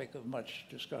topic of much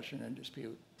discussion and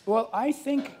dispute. Well, I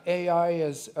think AI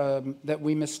is that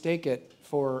we mistake it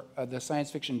for the science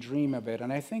fiction dream of it.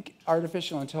 And I think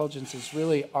artificial intelligence is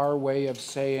really our way of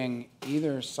saying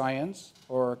either science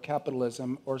or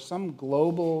capitalism or some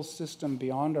global system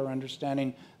beyond our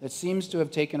understanding that seems to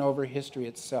have taken over history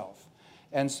itself.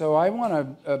 And so I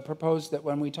want to propose that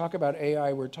when we talk about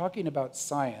AI, we're talking about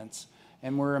science,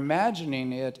 and we're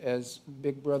imagining it as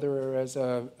Big Brother or as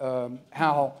a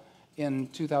HAL in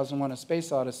 2001: A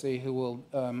Space Odyssey, who will,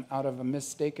 out of a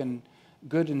mistaken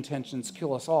good intentions,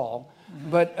 kill us all. Mm-hmm.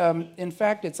 But in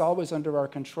fact, it's always under our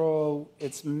control.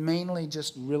 It's mainly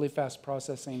just really fast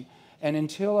processing. And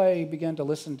until I began to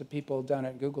listen to people down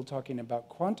at Google talking about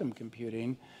quantum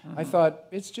computing, I thought,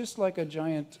 it's just like a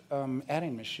giant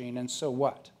adding machine, and so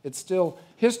what? It's still,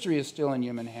 history is still in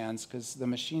human hands, because the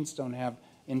machines don't have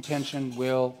intention,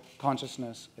 will,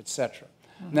 consciousness, etc.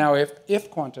 Now, if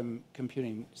quantum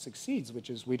computing succeeds, which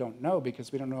is we don't know,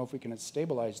 because we don't know if we can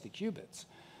stabilize the qubits,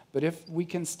 but if we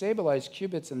can stabilize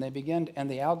qubits and they begin, and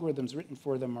the algorithms written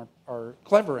for them are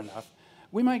clever enough,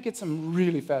 we might get some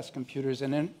really fast computers.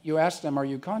 And then you ask them, are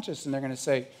you conscious? And they're going to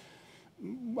say,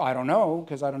 I don't know,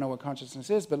 because I don't know what consciousness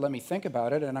is, but let me think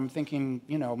about it. And I'm thinking,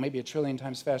 maybe 1 trillion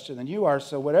times faster than you are,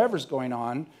 so whatever's going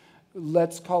on,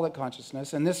 let's call it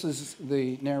consciousness. And this is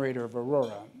the narrator of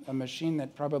Aurora, a machine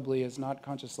that probably is not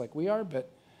conscious like we are, but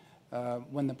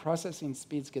when the processing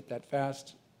speeds get that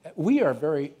fast, the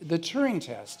Turing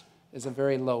test is a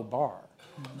very low bar.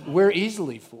 We're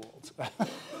easily fooled.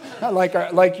 like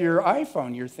your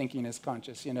iPhone, you're thinking is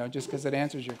conscious, just because it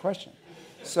answers your question.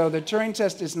 So the Turing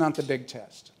test is not the big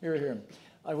test. Here, here.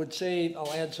 I would say,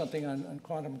 I'll add something on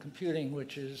quantum computing,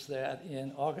 which is that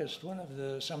in August, one of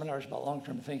the seminars about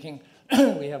long-term thinking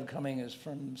we have coming is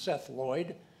from Seth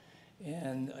Lloyd,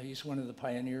 and he's one of the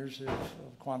pioneers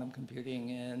of quantum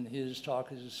computing, and his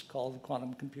talk is called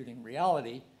Quantum Computing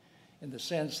Reality, in the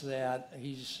sense that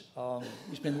he's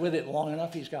been with it long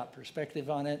enough, he's got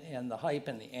perspective on it, and the hype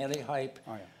and the anti-hype.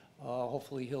 Oh, yeah.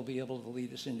 Hopefully he'll be able to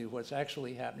lead us into what's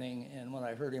actually happening, and when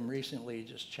I heard him recently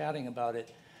just chatting about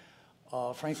it,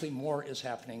 frankly, more is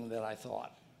happening than I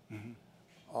thought. Mm-hmm.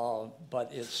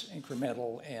 But it's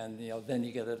incremental, and then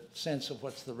you get a sense of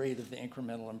what's the rate of the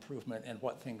incremental improvement and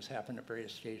what things happen at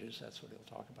various stages. That's what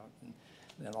he'll talk about. And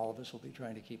then all of us will be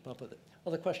trying to keep up with it.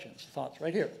 Other questions, thoughts?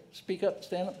 Right here. Speak up,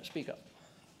 stand up, speak up.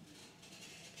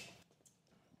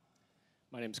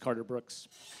 My name's Carter Brooks.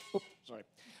 Oops, sorry.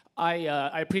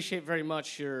 I appreciate very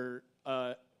much your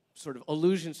sort of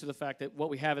allusions to the fact that what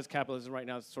we have as capitalism right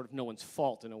now is sort of no one's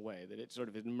fault in a way, that it sort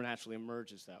of naturally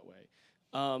emerges that way.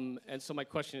 And so my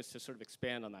question is to sort of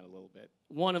expand on that a little bit.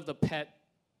 One of the pet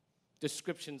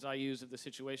descriptions I use of the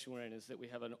situation we're in is that we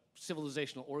have a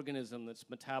civilizational organism that's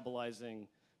metabolizing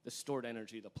the stored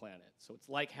energy of the planet. So it's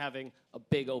like having a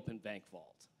big open bank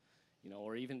vault.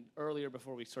 Or even earlier,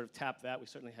 before we sort of tapped that, we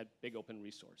certainly had big open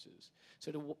resources.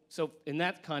 So in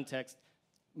that context,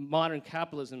 modern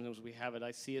capitalism, as we have it,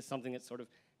 I see as something that sort of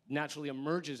naturally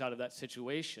emerges out of that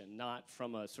situation, not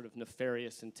from a sort of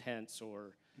nefarious intent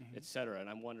or et cetera. And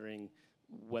I'm wondering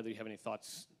whether you have any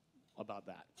thoughts about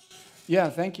that. Yeah,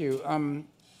 thank you.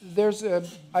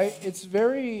 It's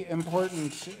very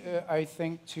important, I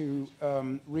think, to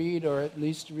read, or at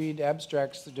least read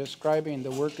abstracts describing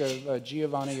the work of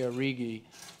Giovanni Arrighi,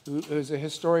 who's a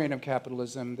historian of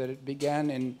capitalism, that it began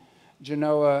in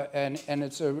Genoa, and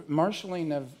it's a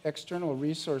marshaling of external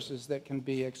resources that can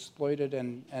be exploited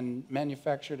and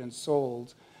manufactured and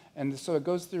sold. And so it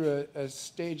goes through a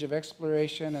stage of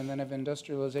exploration and then of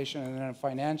industrialization and then of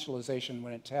financialization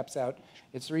when it taps out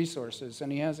its resources.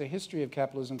 And he has a history of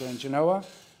capitalism going Genoa,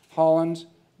 Holland,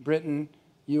 Britain,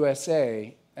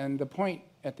 USA. And the point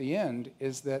at the end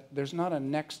is that there's not a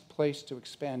next place to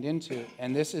expand into.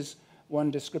 And this is one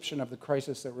description of the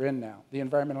crisis that we're in now. The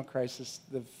environmental crisis,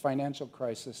 the financial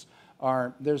crisis,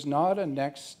 there's not a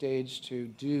next stage to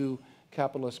do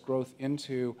capitalist growth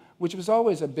into, which was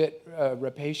always a bit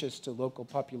rapacious to local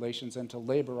populations and to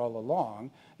labor all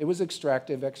along. It was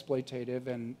extractive, exploitative,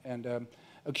 and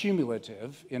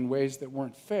accumulative in ways that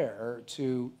weren't fair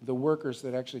to the workers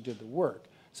that actually did the work.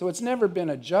 So it's never been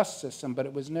a just system, but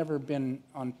it was never been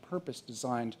on purpose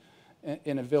designed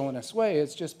in a villainous way.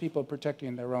 It's just people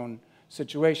protecting their own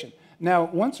situation. Now,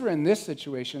 once we're in this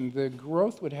situation, the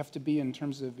growth would have to be in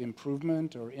terms of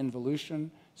improvement or involution.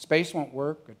 Space won't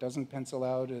work. It doesn't pencil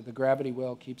out. The gravity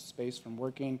well keeps space from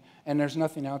working. And there's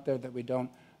nothing out there that we don't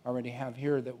already have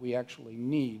here that we actually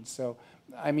need. So,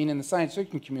 I mean, in the science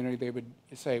fiction community, they would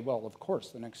say, well, of course,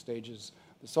 the next stage is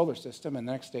the solar system, and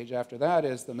the next stage after that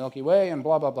is the Milky Way, and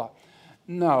blah, blah, blah.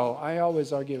 No, I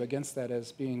always argue against that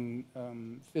as being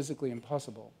physically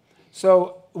impossible.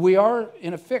 So we are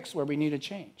in a fix where we need a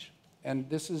change. And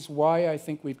this is why I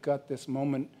think we've got this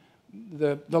moment.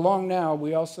 The long now,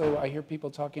 I hear people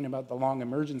talking about the long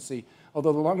emergency,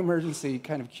 although the long emergency,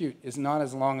 kind of cute, is not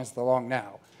as long as the long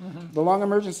now. Mm-hmm. The long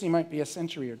emergency might be a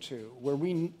century or two, where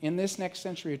in this next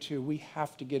century or two, we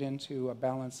have to get into a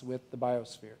balance with the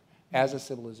biosphere as a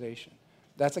civilization.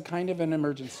 That's a kind of an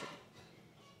emergency.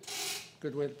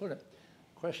 Good way to put it.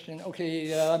 Question. Okay,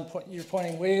 you're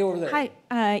pointing way over there.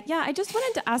 Hi. Yeah, I just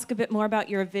wanted to ask a bit more about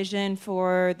your vision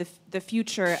for the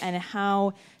future and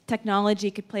how technology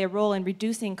could play a role in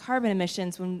reducing carbon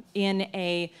emissions when in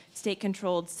a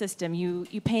state-controlled system. You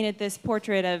painted this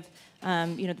portrait of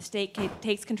the state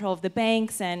takes control of the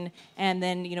banks and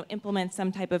then implements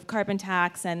some type of carbon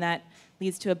tax, and that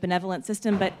leads to a benevolent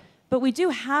system. But we do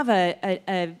have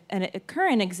a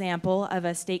current example of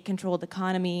a state-controlled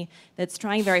economy that's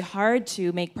trying very hard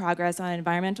to make progress on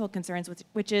environmental concerns,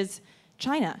 which is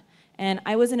China. And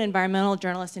I was an environmental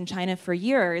journalist in China for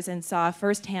years and saw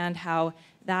firsthand how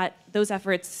those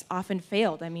efforts often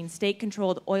failed. I mean,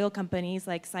 state-controlled oil companies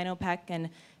like Sinopec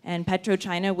and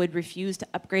PetroChina would refuse to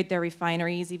upgrade their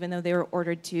refineries even though they were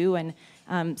ordered to,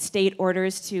 and state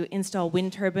orders to install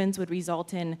wind turbines would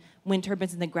result in wind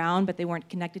turbines in the ground, but they weren't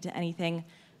connected to anything.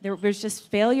 There's just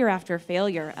failure after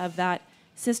failure of that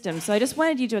system. So I just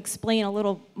wanted you to explain a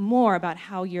little more about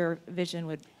how your vision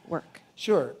would work.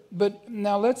 Sure, but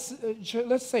now let's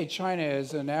say China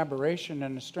is an aberration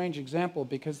and a strange example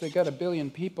because they got 1 billion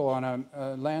people on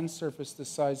a land surface the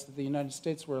size of the United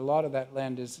States, where a lot of that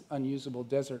land is unusable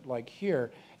desert like here,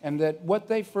 and that what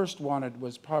they first wanted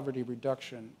was poverty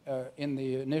reduction in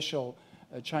the initial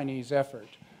Chinese effort,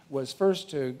 was first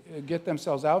to get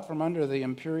themselves out from under the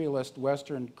imperialist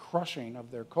Western crushing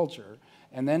of their culture,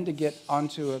 and then to get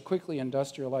onto a quickly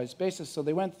industrialized basis. So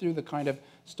they went through the kind of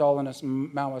Stalinist,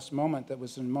 Maoist moment that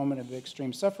was a moment of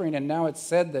extreme suffering, and now it's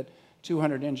said that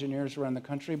 200 engineers run the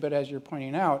country, but as you're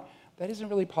pointing out, that isn't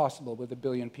really possible with 1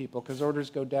 billion people, because orders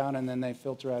go down and then they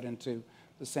filter out into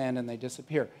the sand and they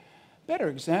disappear. Better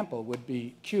example would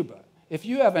be Cuba. If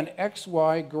you have an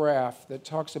XY graph that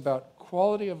talks about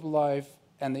quality of life,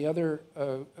 and the other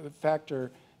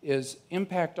factor is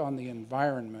impact on the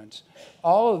environment,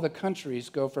 all of the countries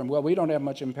go from, well, we don't have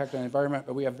much impact on the environment,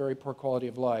 but we have very poor quality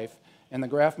of life, and the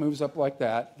graph moves up like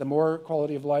that. The more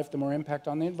quality of life, the more impact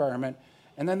on the environment,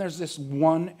 and then there's this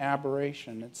one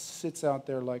aberration that sits out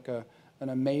there like an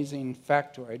amazing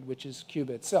factoid, which is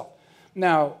Cuba itself.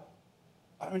 Now,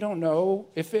 I don't know,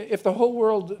 if the whole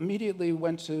world immediately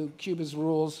went to Cuba's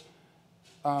rules,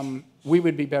 we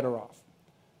would be better off.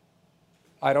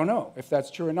 I don't know if that's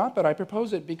true or not, but I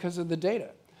propose it because of the data.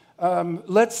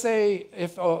 Let's say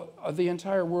if the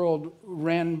entire world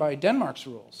ran by Denmark's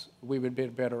rules, we would be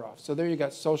better off. So there you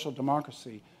got social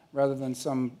democracy rather than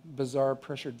some bizarre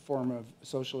pressured form of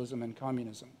socialism and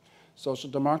communism. Social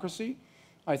democracy?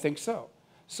 I think so.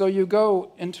 So you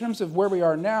go, in terms of where we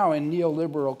are now in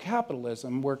neoliberal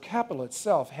capitalism, where capital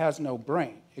itself has no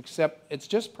brain, except it's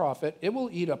just profit. It will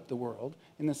eat up the world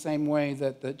in the same way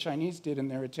that the Chinese did in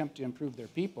their attempt to improve their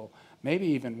people, maybe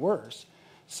even worse.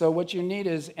 So what you need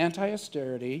is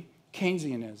anti-austerity,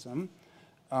 Keynesianism,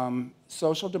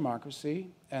 social democracy,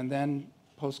 and then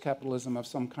post-capitalism of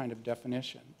some kind of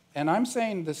definition. And I'm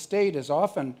saying the state is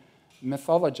often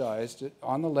mythologized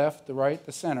on the left, the right,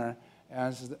 the center,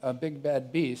 as a big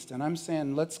bad beast, and I'm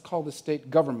saying let's call the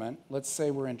state government, let's say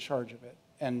we're in charge of it,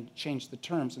 and change the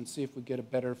terms and see if we get a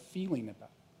better feeling about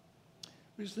it.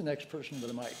 Who's the next person with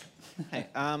a mic? Hey,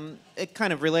 it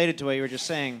kind of related to what you were just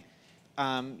saying.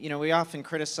 You know, we often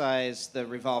criticize the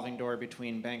revolving door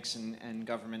between banks and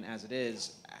government as it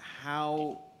is.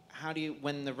 How do you,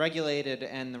 when the regulated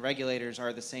and the regulators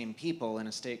are the same people in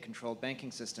a state-controlled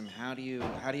banking system, how do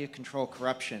you control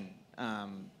corruption?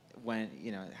 When,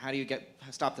 you know, how do you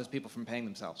stop those people from paying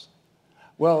themselves?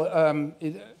 Well,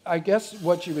 I guess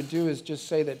what you would do is just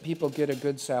say that people get a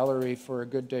good salary for a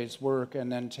good day's work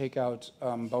and then take out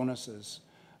bonuses.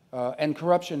 And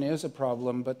corruption is a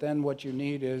problem, but then what you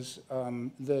need is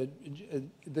the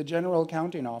General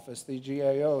Accounting Office, the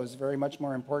GAO, is a very much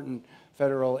more important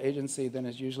federal agency than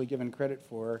is usually given credit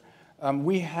for.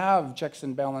 We have checks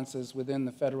and balances within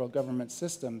the federal government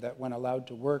system that, when allowed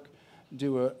to work,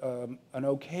 do an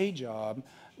okay job.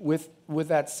 With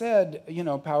that said, you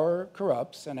know, power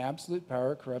corrupts, and absolute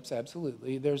power corrupts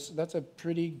absolutely. That's a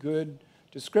pretty good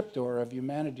descriptor of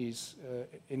humanity's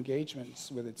engagements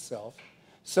with itself.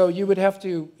 So you would have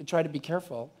to try to be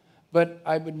careful, but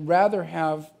I would rather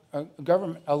have a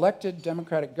government, elected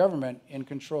democratic government in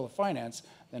control of finance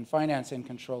than finance in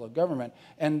control of government.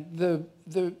 And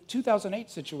the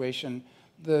 2008 situation,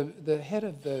 the head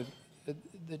of the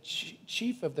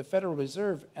chief of the Federal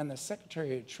Reserve and the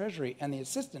Secretary of Treasury and the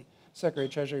Assistant Secretary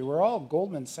of Treasury were all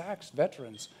Goldman Sachs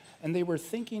veterans, and they were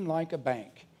thinking like a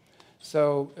bank.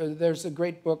 So there's a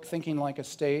great book, Thinking Like a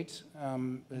State,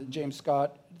 James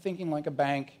Scott, Thinking Like a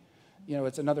Bank. You know,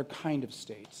 it's another kind of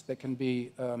state that can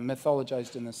be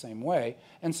mythologized in the same way.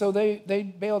 And so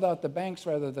they bailed out the banks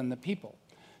rather than the people.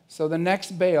 So the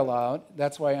next bailout,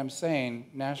 that's why I'm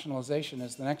saying nationalization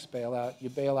is the next bailout. You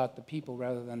bail out the people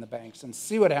rather than the banks and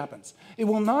see what happens. It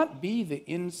will not be the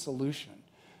end solution,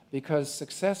 because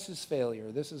success is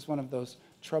failure. This is one of those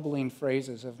troubling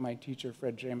phrases of my teacher,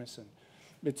 Fred Jameson.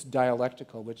 It's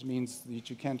dialectical, which means that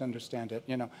you can't understand it,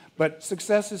 you know. But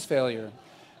success is failure.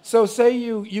 So say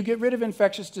you get rid of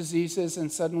infectious diseases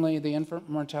and suddenly the infant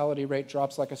mortality rate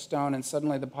drops like a stone and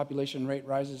suddenly the population rate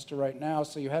rises to right now.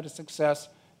 So you had a success,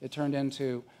 it turned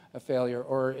into a failure,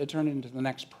 or it turned into the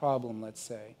next problem, let's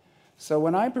say. So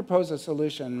when I propose a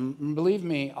solution, believe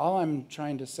me, all I'm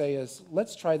trying to say is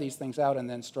let's try these things out and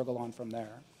then struggle on from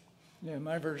there. Yeah,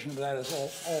 my version of that is all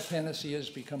fantasy has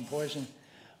become poison.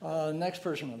 Next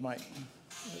person with Mike.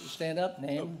 Stand up,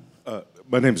 name.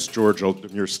 My name is George.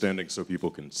 You're standing so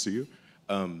people can see you.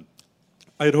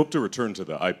 I had hoped to return to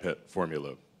the IPET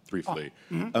formula briefly.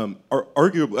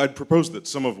 Arguably, I'd propose that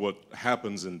some of what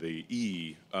happens in the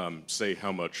E, say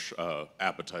how much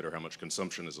appetite or how much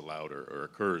consumption is allowed or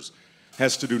occurs,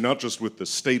 has to do not just with the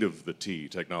state of the T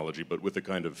technology, but with the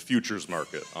kind of futures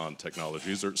market on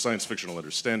technologies or science fictional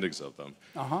understandings of them.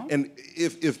 And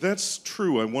if that's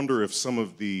true, I wonder if some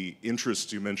of the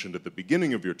interests you mentioned at the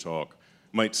beginning of your talk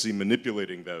might see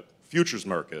manipulating that futures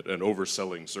market and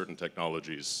overselling certain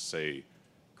technologies, say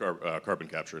carbon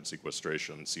capture and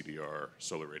sequestration, CDR,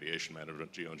 solar radiation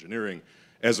management, geoengineering,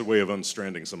 as a way of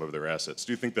unstranding some of their assets.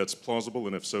 Do you think that's plausible?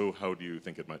 And if so, how do you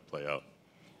think it might play out?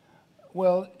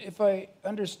 Well, if I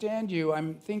understand you,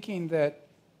 I'm thinking that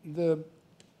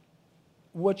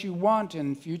what you want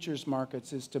in futures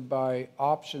markets is to buy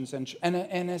options,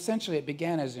 and essentially it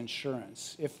began as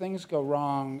insurance. If things go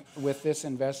wrong with this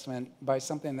investment by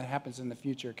something that happens in the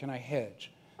future, can I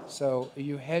hedge? So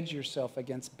you hedge yourself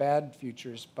against bad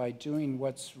futures by doing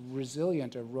what's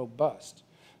resilient or robust.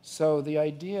 So the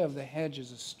idea of the hedge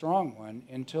is a strong one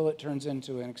until it turns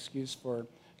into an excuse for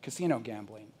casino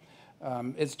gambling.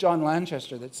 It's John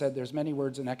Lanchester that said there's many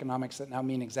words in economics that now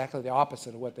mean exactly the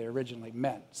opposite of what they originally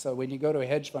meant. So when you go to a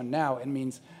hedge fund now, it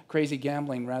means crazy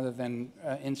gambling rather than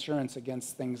insurance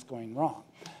against things going wrong.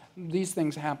 These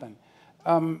things happen.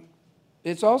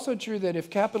 It's also true that if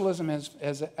capitalism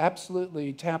has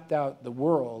absolutely tapped out the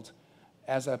world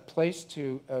as a place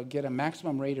to get a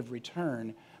maximum rate of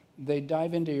return, they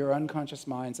dive into your unconscious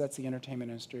minds, that's the entertainment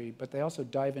industry, but they also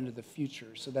dive into the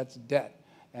future, so that's debt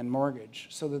and mortgage,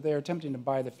 so that they're attempting to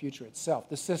buy the future itself.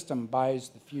 The system buys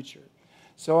the future.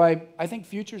 So I think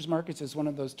futures markets is one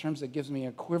of those terms that gives me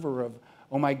a quiver of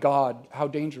oh my God, how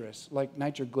dangerous, like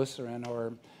nitroglycerin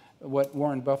or what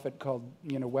Warren Buffett called,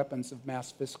 weapons of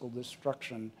mass fiscal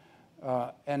destruction.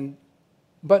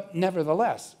 But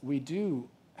nevertheless, we do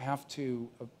have to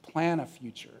plan a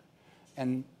future,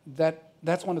 and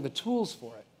that's one of the tools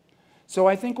for it. So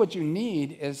I think what you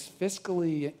need is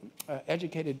fiscally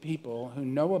educated people who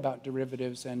know about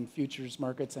derivatives and futures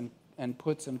markets and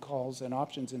puts and calls and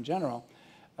options in general,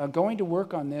 going to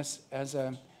work on this as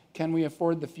a can we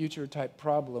afford the future type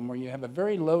problem, where you have a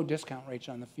very low discount rate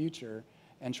on the future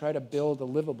and try to build a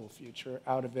livable future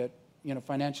out of it,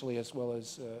 financially as well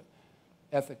as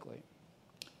ethically.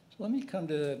 So let me come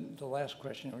to the last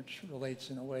question, which relates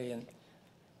in a way,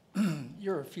 and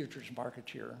you're a futures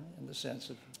marketeer in the sense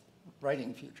of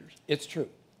writing futures. It's true.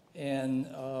 And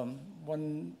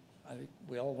I think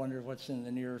we all wonder what's in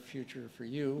the near future for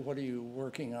you. What are you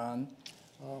working on?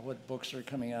 What books are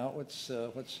coming out? What's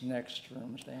next for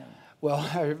Stan? Well,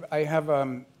 I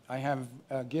have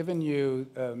given you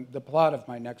the plot of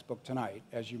my next book tonight,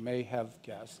 as you may have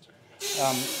guessed,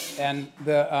 and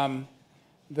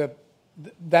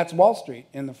that's Wall Street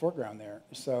in the foreground there.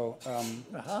 So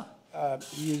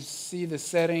you see the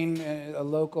setting, a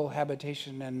local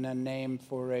habitation, and a name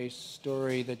for a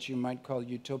story that you might call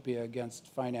Utopia Against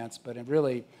Finance, but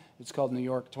it's called New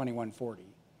York 2140.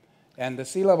 And the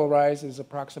sea level rise is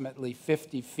approximately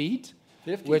 50 feet,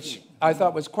 which I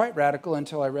thought was quite radical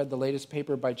until I read the latest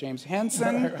paper by James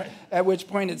Hansen, right. At which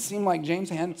point it seemed like James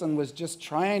Hansen was just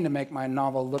trying to make my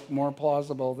novel look more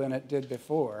plausible than it did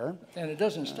before. And it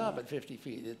doesn't stop at 50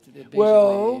 feet.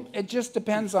 It just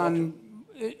depends on...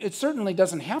 It certainly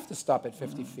doesn't have to stop at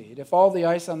 50 feet. If all the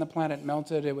ice on the planet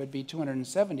melted, it would be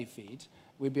 270 feet.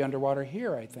 We'd be underwater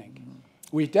here, I think.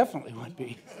 We definitely would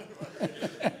be.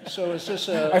 So is this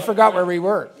I forgot where we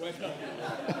were.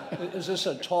 Is this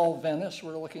a tall Venice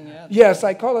we're looking at? Yes,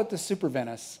 I call it the super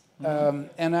Venice.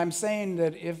 And I'm saying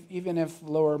that even if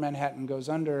Lower Manhattan goes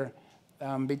under,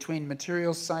 between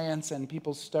material science and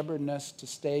people's stubbornness to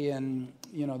stay in,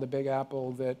 the Big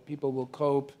Apple, that people will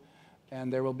cope,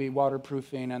 and there will be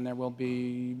waterproofing, and there will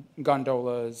be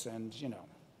gondolas, and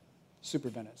super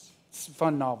Venice. It's a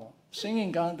fun novel.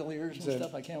 Singing gondoliers and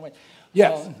stuff. I can't wait.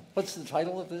 Yes. What's the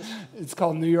title of this? It's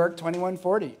called New York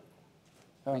 2140.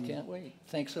 I can't wait.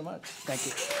 Thanks so much. Thank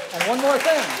you. And one more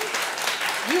thing.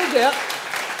 You get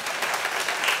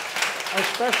a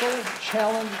special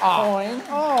challenge coin,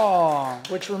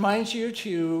 which reminds you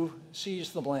to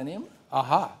seize the millennium.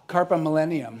 Aha. Carpe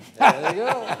millennium. There you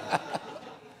go.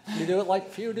 You do it like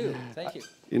few do. Thank you.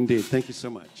 Indeed. Thank you so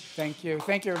much. Thank you.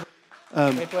 Thank you.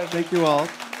 Thank you all.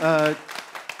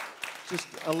 Just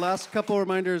a last couple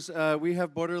reminders. We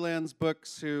have Borderlands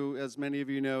Books, who, as many of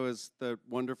you know, is the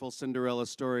wonderful Cinderella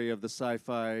story of the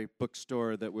sci-fi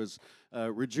bookstore that was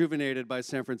rejuvenated by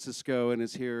San Francisco and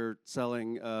is here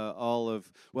selling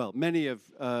many of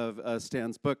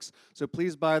Stan's books. So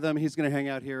please buy them. He's going to hang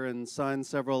out here and sign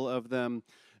several of them.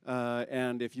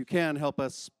 And if you can, help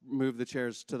us move the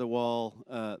chairs to the wall.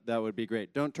 That would be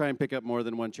great. Don't try and pick up more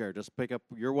than one chair. Just pick up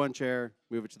your one chair,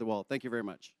 move it to the wall. Thank you very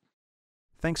much.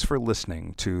 Thanks for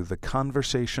listening to The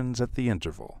Conversations at the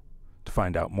Interval. To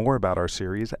find out more about our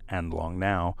series and Long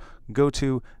Now, go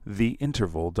to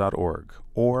theinterval.org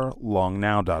or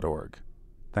longnow.org.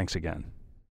 Thanks again.